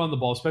be able to run the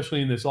ball,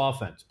 especially in this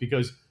offense,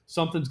 because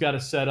something's got to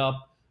set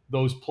up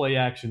those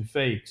play-action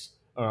fakes.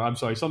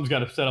 Something's got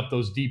to set up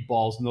those deep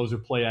balls, and those are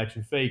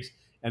play-action fakes.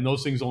 And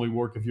those things only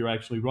work if you're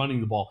actually running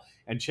the ball.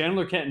 And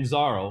Chandler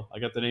Catanzaro, I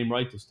got the name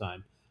right this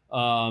time.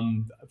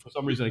 For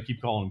some reason, I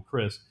keep calling him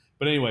Chris.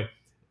 But anyway,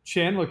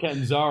 Chandler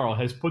Catanzaro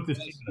has put this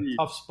team in a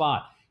tough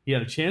spot. He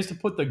had a chance to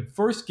put the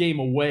first game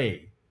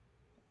away,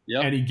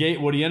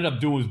 and what he ended up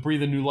doing was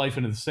breathing new life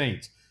into the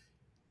Saints.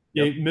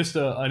 He missed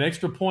an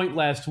extra point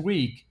last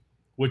week,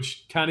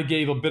 which kind of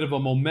gave a bit of a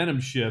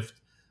momentum shift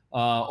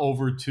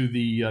over to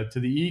the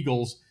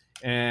Eagles,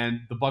 and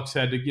the Bucs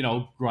had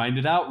to grind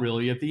it out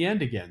really at the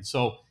end again.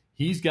 So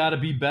he's got to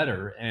be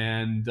better,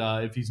 and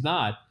if he's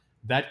not,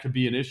 that could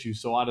be an issue.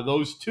 So out of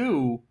those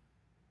two,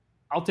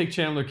 I'll take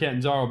Chandler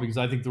Catanzaro because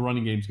I think the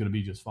running game is going to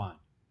be just fine.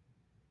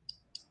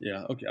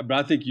 Yeah, okay. But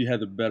I think you had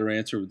the better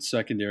answer with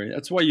secondary.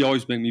 That's why you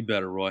always make me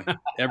better, Roy.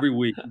 Every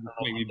week you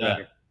make me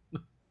better.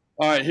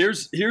 All right,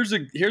 here's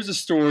a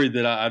story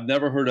that I've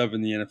never heard of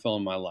in the NFL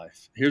in my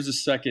life. Here's the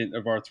second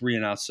of our 3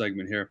 and Out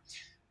segment here.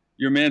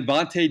 Your man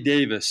Vontae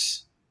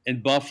Davis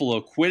in Buffalo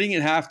quitting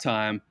at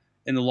halftime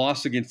in the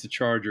loss against the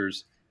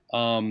Chargers.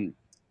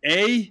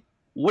 A,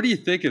 what do you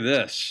think of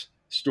this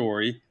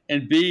story?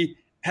 And B,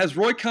 has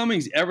Roy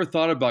Cummings ever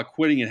thought about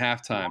quitting at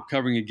halftime,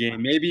 covering a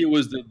game? Maybe it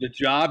was the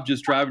job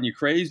just driving you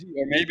crazy,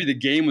 or maybe the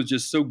game was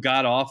just so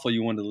god-awful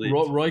you wanted to leave.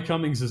 Roy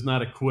Cummings is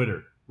not a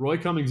quitter.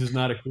 Let me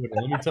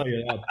tell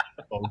you that,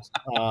 folks.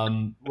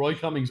 Roy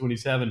Cummings, when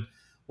he's having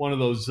one of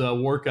those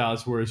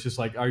workouts where it's just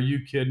like, are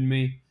you kidding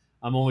me?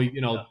 I'm only,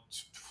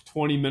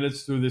 20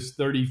 minutes through this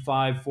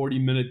 35,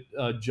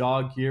 40-minute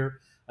jog here.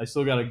 I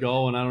still got to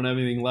go, and I don't have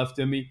anything left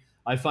in me.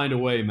 I find a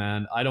way,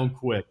 man. I don't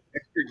quit.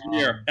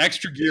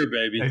 Extra gear,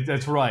 baby.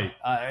 That's right.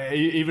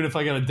 Even if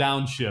I got a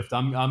downshift,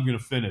 I'm going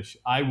to finish.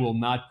 I will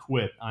not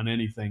quit on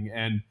anything.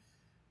 And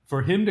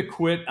for him to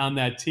quit on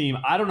that team,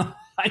 I don't know.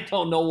 I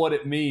don't know what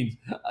it means.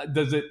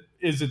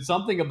 Is it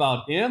something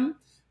about him?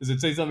 Does it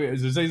say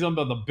something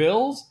about the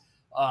Bills?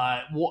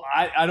 I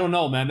don't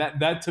know, man.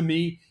 That to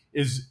me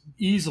is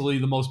easily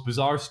the most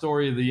bizarre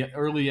story of the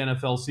early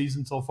NFL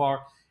season so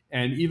far.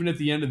 And even at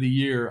the end of the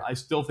year, I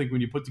still think when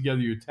you put together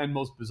your 10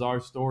 most bizarre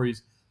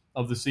stories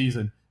of the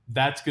season,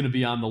 that's going to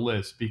be on the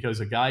list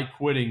because a guy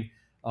quitting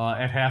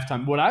at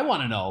halftime. What I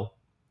want to know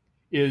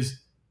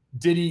is,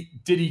 did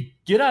he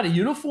get out of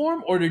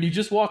uniform, or did he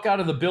just walk out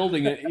of the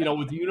building,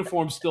 with the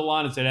uniform still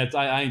on and say,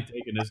 I ain't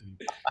taking this anymore?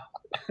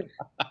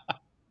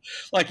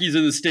 Like he's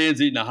in the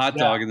stands eating a hot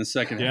dog in the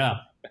second half.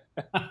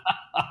 Yeah.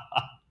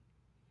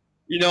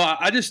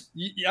 I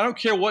don't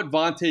care what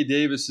Vontae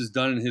Davis has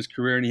done in his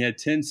career, and he had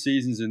 10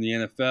 seasons in the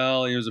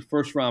NFL. He was a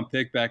first-round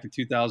pick back in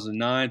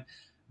 2009.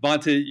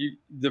 Vontae,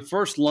 the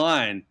first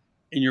line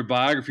in your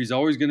biography is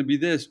always going to be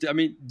this. I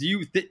mean, do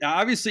you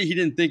obviously he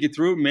didn't think it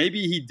through.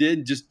 Maybe he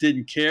did, just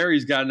didn't care.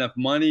 He's got enough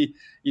money,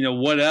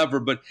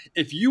 whatever. But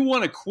if you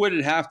want to quit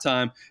at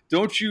halftime,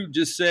 don't you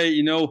just say,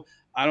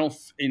 I don't,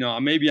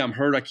 maybe I'm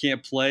hurt, I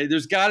can't play.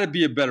 There's got to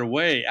be a better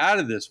way out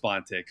of this,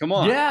 Fonte. Come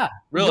on. Yeah,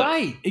 really?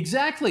 Right,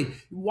 exactly.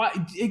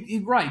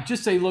 Right.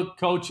 Just say, look,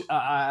 coach,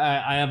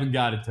 I haven't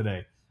got it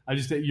today. I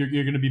just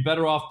you're going to be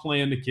better off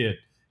playing the kid.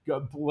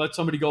 Let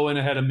somebody go in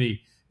ahead of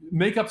me.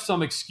 Make up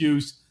some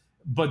excuse.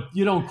 But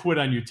you don't quit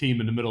on your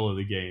team in the middle of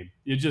the game.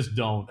 You just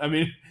don't. I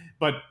mean,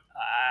 but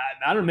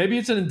I don't know. Maybe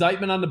it's an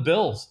indictment on the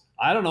Bills.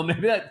 I don't know.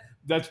 Maybe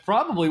that's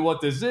probably what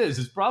this is.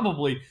 It's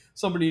probably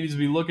somebody needs to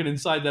be looking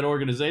inside that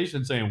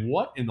organization saying,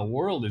 what in the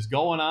world is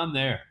going on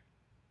there?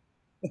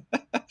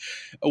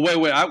 Wait.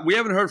 We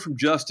haven't heard from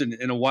Justin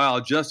in a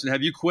while. Justin,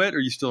 have you quit or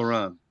are you still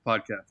around?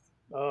 Podcast.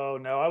 Oh,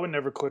 no. I would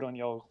never quit on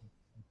y'all.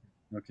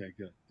 Okay,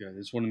 good. I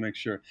just want to make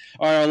sure.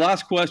 All right, our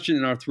last question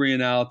in our 3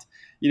 and out.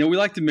 We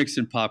like to mix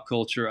in pop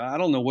culture. I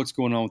don't know what's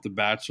going on with The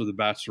Bachelor, The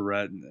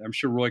Bachelorette. And I'm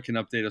sure Roy can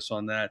update us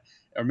on that,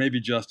 or maybe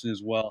Justin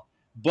as well.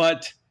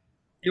 But,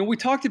 we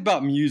talked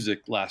about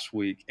music last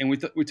week, and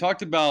we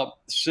talked about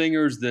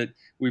singers that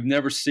we've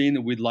never seen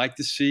that we'd like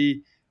to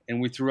see, and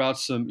we threw out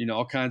some,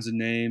 all kinds of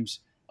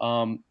names,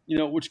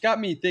 which got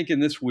me thinking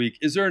this week,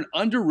 is there an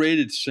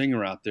underrated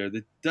singer out there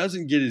that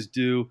doesn't get his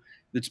due,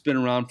 that's been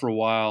around for a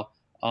while?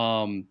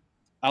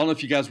 I don't know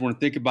if you guys want to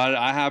think about it.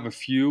 I have a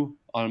few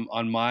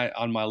on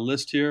my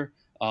list here.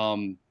 I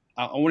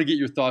want to get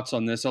your thoughts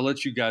on this. I'll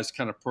let you guys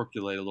kind of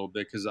percolate a little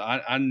bit because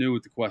I knew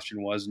what the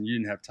question was and you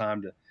didn't have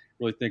time to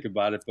really think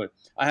about it. But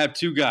I have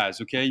 2 guys,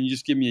 okay? You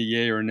just give me a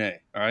yay or a nay,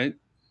 all right?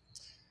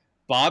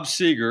 Bob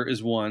Seger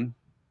is one.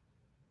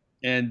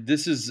 And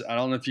this is, I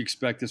don't know if you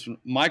expect this one.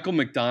 Michael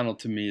McDonald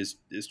to me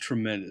is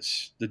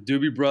tremendous. The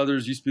Doobie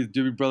Brothers, used to be the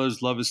Doobie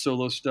Brothers, love his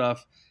solo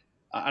stuff.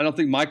 I don't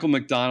think Michael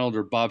McDonald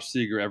or Bob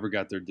Seger ever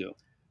got their due.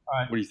 All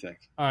right. What do you think?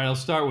 All right, I'll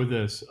start with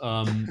this.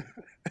 Let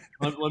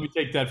me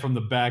take that from the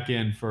back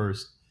end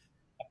first.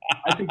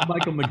 I think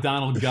Michael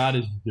McDonald got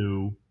his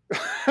due,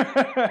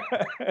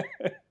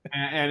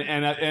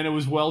 and it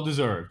was well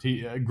deserved.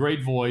 He a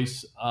great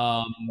voice.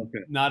 Not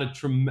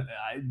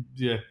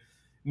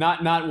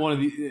one of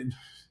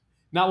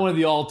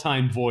the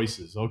all-time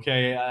voices.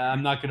 Okay,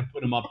 I'm not going to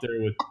put him up there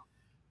with.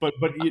 But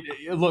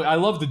look, I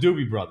love the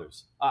Doobie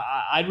Brothers.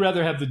 I'd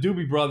rather have the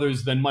Doobie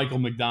Brothers than Michael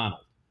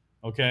McDonald.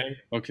 Okay.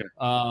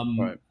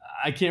 Right.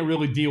 I can't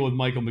really deal with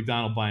Michael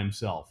McDonald by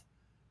himself.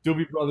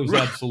 Doobie Brothers,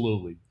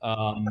 absolutely.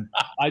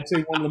 I'd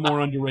say one of the more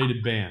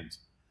underrated bands.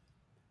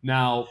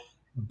 Now,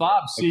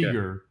 Bob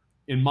Seger,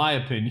 in my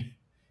opinion,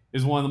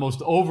 is one of the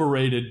most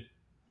overrated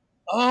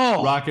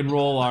rock and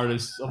roll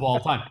artists of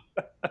all time.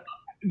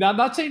 Now, I'm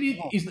not saying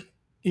he's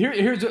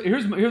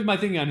here's my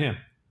thing on him.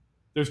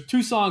 There's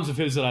 2 songs of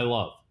his that I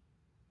love,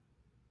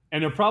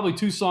 and there are probably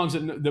 2 songs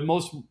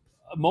that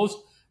most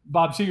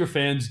Bob Seger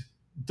fans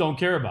don't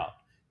care about.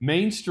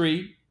 Main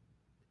Street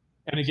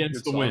and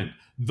Against the Wind.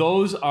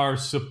 Those are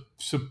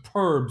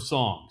superb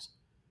songs.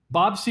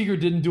 Bob Seger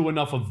didn't do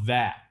enough of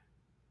that.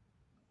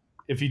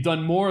 If he'd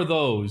done more of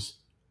those,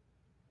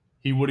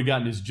 he would have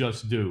gotten his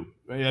just due.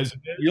 You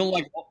don't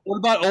like? What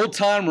about Old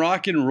Time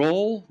Rock and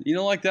Roll? You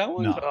don't like that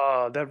one?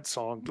 No. That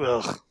song.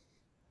 Ugh.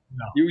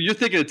 No. You're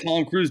thinking of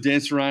Tom Cruise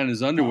dancing around in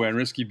his underwear in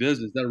Risky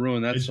Business. That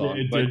ruined that song.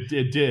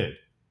 It did.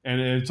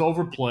 And it's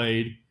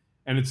overplayed,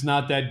 and it's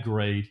not that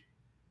great.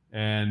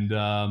 And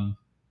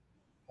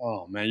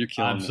oh man, you're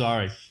killing me. I'm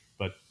sorry,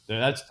 but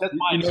that's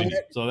my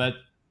opinion. So that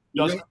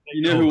who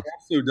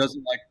also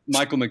doesn't like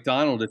Michael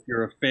McDonald? If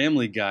you're a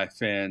Family Guy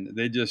fan,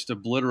 they just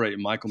obliterate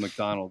Michael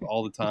McDonald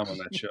all the time on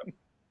that show.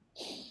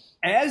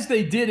 As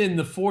they did in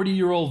the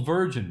 40-Year-Old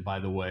Virgin, by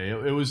the way.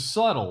 It was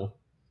subtle,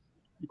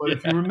 but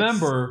if you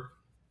remember,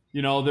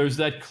 there's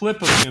that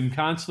clip of him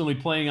constantly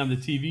playing on the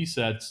TV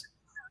sets,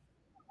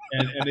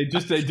 and they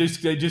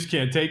just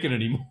can't take it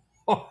anymore.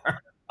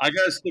 I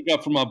got to stick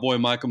up for my boy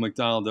Michael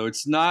McDonald, though.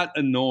 It's not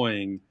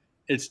annoying.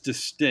 It's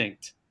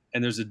distinct,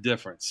 and there's a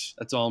difference.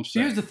 That's all I'm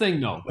saying. Here's the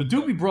thing, though. The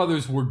Doobie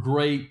Brothers were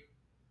great.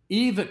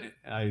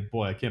 I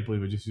can't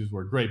believe I just used the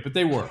word great, but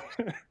they were.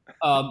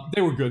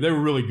 They were good. They were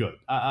really good.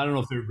 I don't know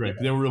if they were great,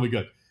 but they were really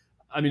good.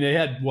 I mean, they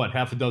had,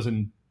 half a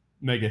dozen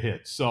mega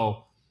hits.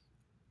 So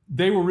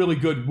they were really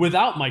good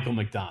without Michael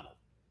McDonald,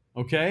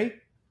 okay?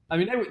 I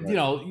mean, they were,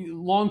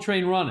 Long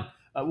Train Running.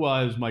 It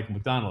was Michael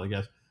McDonald, I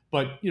guess.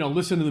 But,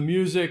 listen to the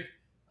music.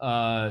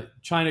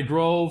 China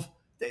Grove.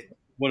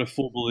 What a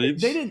Fool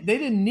Believes. They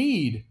didn't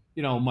need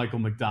Michael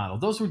McDonald.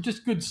 Those were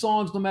just good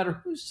songs, no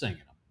matter who's singing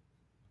them.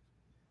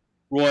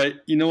 Roy,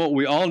 you know what?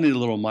 We all need a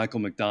little Michael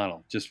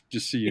McDonald. Just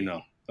so you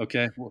know.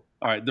 Okay. All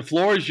right. The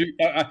floor is you.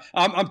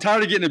 I'm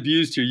tired of getting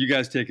abused here. You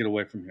guys take it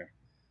away from here.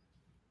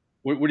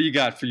 What do you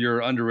got for your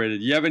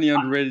underrated? You have any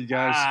underrated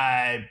guys?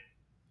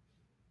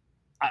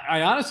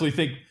 I honestly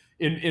think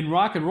in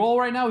rock and roll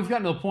right now we've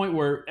gotten to a point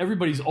where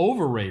everybody's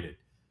overrated.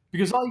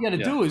 Because all you got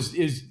to do is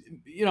there's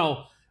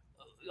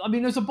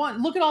a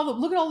bunch. Look at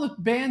all the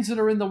bands that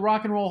are in the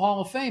Rock and Roll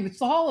Hall of Fame. It's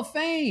the Hall of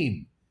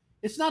Fame.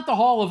 It's not the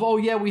hall of, oh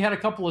yeah, we had a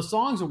couple of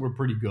songs that were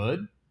pretty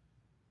good.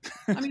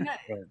 I mean,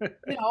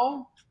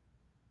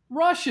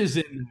 Rush is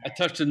in there. I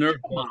touched a nerve.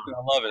 I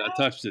love it.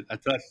 I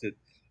touched it.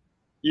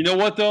 You know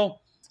what though?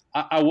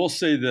 I will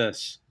say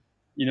this.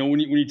 When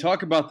you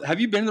talk about, have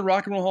you been to the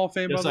Rock and Roll Hall of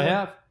Fame? Yes, I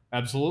have.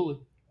 Absolutely.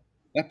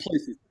 That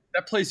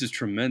place is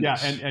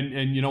tremendous. Yeah,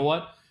 and you know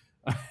what?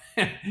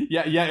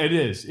 yeah, it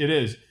is. It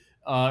is.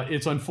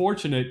 It's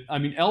unfortunate. I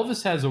mean,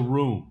 Elvis has a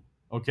room,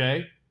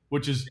 okay,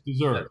 which is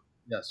deserved.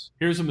 Yes.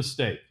 Here's a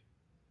mistake.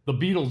 The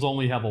Beatles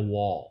only have a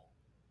wall.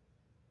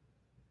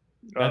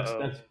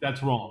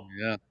 That's wrong.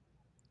 Yeah.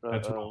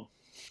 That's wrong.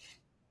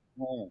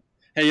 Oh.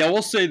 Hey, I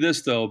will say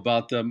this though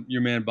about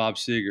your man Bob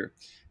Seger.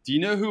 Do you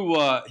know who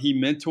he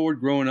mentored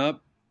growing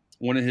up?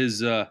 One of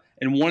his and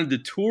wanted to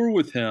tour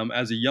with him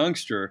as a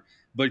youngster,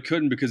 but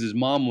couldn't because his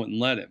mom wouldn't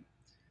let him.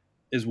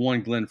 Is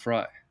one Glenn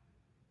Frey.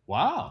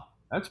 Wow,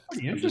 that's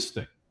pretty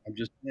interesting. I'm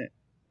just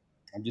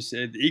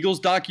saying. The Eagles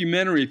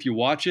documentary. If you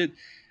watch it,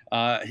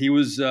 he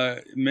was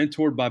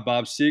mentored by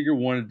Bob Seger.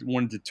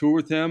 Wanted to tour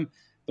with him.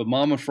 But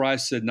Mama Fry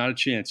said, not a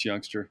chance,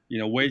 youngster.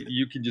 Wait.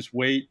 You can just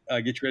wait,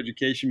 get your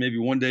education. Maybe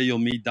one day you'll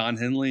meet Don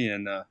Henley,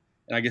 and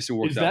I guess it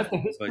worked out. Is that the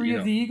history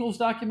of the Eagles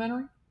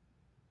documentary?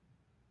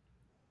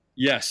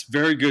 Yes,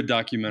 very good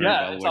documentary,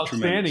 by the way. It's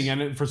outstanding,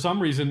 and for some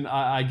reason,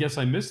 I guess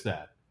I missed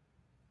that.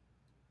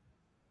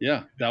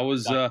 Yeah, that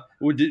was I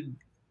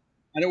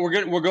know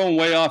we're going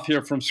way off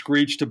here from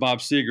Screech to Bob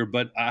Seger,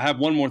 but I have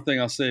one more thing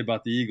I'll say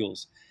about the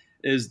Eagles.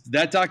 Is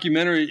that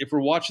documentary, if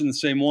we're watching the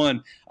same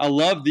one, I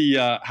love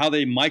the how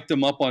they mic'd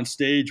them up on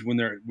stage when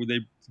they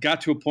got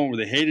to a point where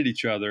they hated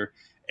each other,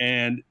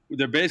 and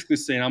they're basically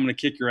saying, I'm going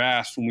to kick your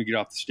ass when we get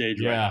off the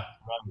stage. Yeah. Right?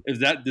 Is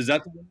that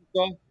the one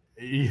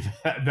you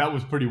saw? That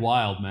was pretty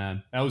wild,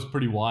 man. That was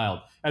pretty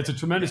wild. That's a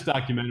tremendous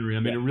documentary. I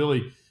mean, it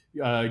really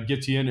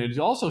gets you in. It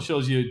also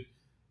shows you,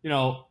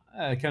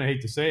 I kind of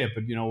hate to say it,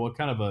 but, what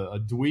kind of a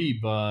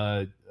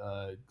dweeb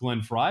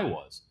Glenn Frey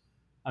was.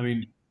 I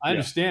mean, I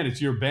understand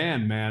it's your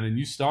band, man, and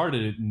you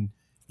started it, and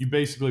you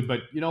basically, but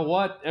you know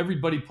what?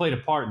 Everybody played a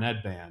part in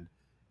that band.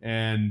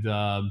 And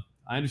I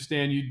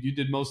understand you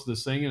did most of the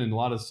singing and a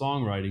lot of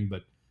songwriting,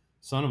 but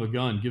son of a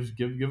gun,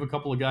 give a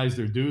couple of guys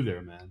their due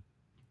there, man.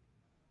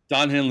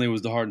 Don Henley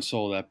was the heart and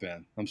soul of that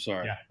band. I'm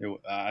sorry.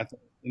 Yeah.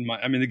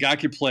 The guy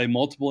could play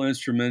multiple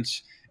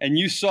instruments. And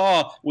you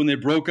saw when they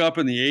broke up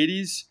in the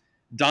 80s,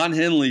 Don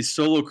Henley's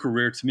solo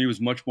career to me was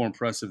much more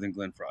impressive than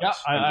Glenn Frey's. Yeah,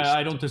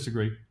 I don't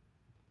disagree.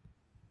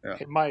 Yeah.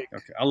 Hey, Mike.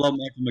 Okay. I love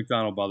Michael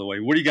McDonald, by the way.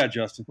 What do you got,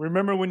 Justin?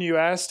 Remember when you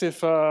asked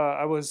if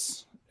there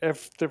was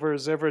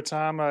ever a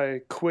time I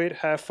quit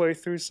halfway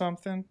through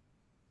something?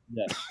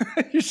 Yes.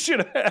 You should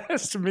have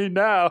asked me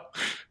now.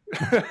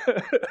 I'm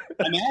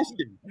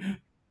asking.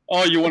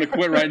 Oh, you want to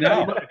quit right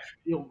now?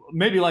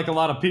 Maybe like a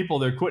lot of people,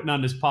 they're quitting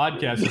on this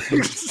podcast.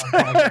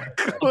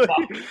 Exactly.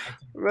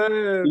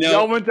 Man,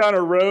 y'all went down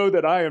a road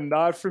that I am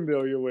not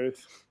familiar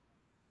with.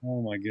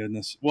 Oh, my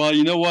goodness. Well,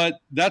 you know what?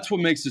 That's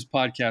what makes this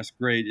podcast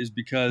great is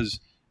because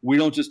we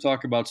don't just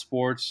talk about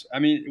sports. I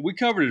mean, we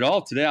covered it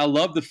all today. I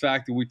love the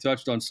fact that we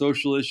touched on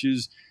social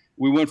issues.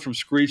 We went from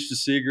Screech to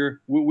Seger.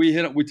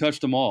 We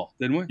touched them all,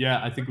 didn't we?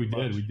 Yeah, I think we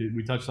did.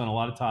 We touched on a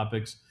lot of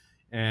topics,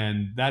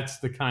 and that's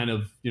the kind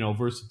of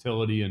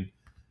versatility and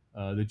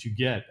that you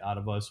get out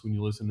of us when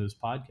you listen to this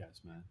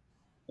podcast, man.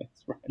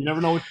 That's right. You never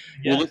know what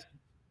you get. Well,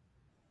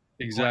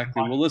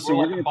 exactly. Well, listen,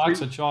 we're going to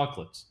box of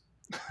chocolates.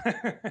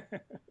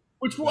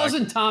 Which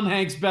wasn't Tom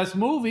Hanks' best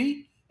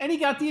movie, and he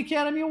got the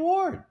Academy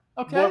Award.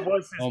 Okay. What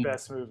was his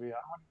best movie?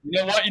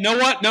 You know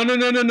what?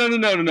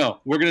 No.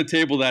 We're going to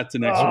table that to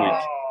next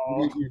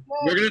week.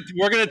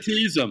 We're going to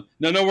tease them.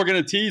 No, we're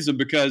going to tease them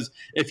because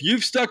if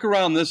you've stuck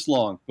around this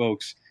long,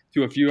 folks,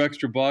 to a few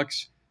extra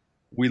bucks,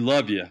 we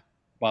love you,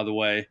 by the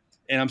way.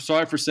 And I'm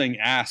sorry for saying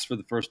ass for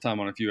the first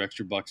time on a few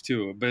extra bucks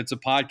too, but it's a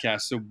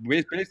podcast, so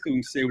basically we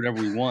can say whatever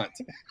we want.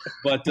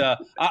 But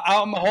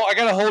I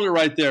got to hold it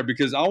right there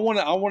because I want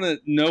to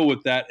know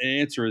what that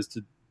answer is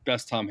to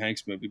best Tom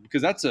Hanks movie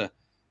because that's a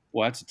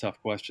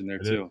tough question there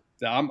too.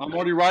 I'm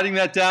already writing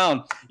that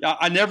down.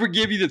 I never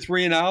give you the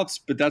 3 and outs,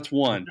 but that's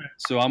one.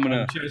 So I'm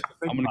gonna give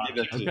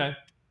that to you. Okay.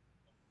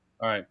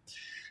 All right.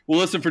 Well,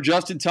 listen, for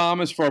Justin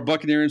Thomas, for our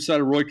Buccaneer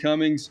Insider Roy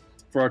Cummings,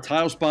 for our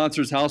title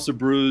sponsors House of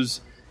Brews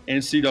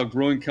and Sea Dog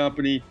Brewing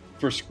Company,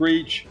 for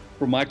Screech,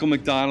 for Michael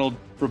McDonald,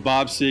 for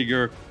Bob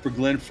Seger, for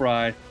Glenn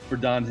Frey, for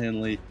Don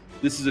Henley.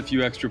 This is a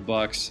few extra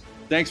bucks.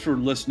 Thanks for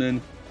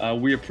listening.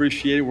 We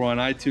appreciate it. We're on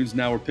iTunes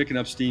now. We're picking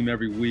up steam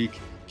every week.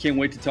 Can't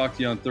wait to talk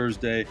to you on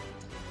Thursday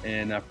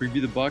and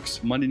preview the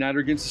Bucs Monday night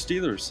against the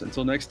Steelers.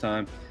 Until next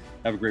time,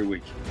 have a great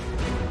week.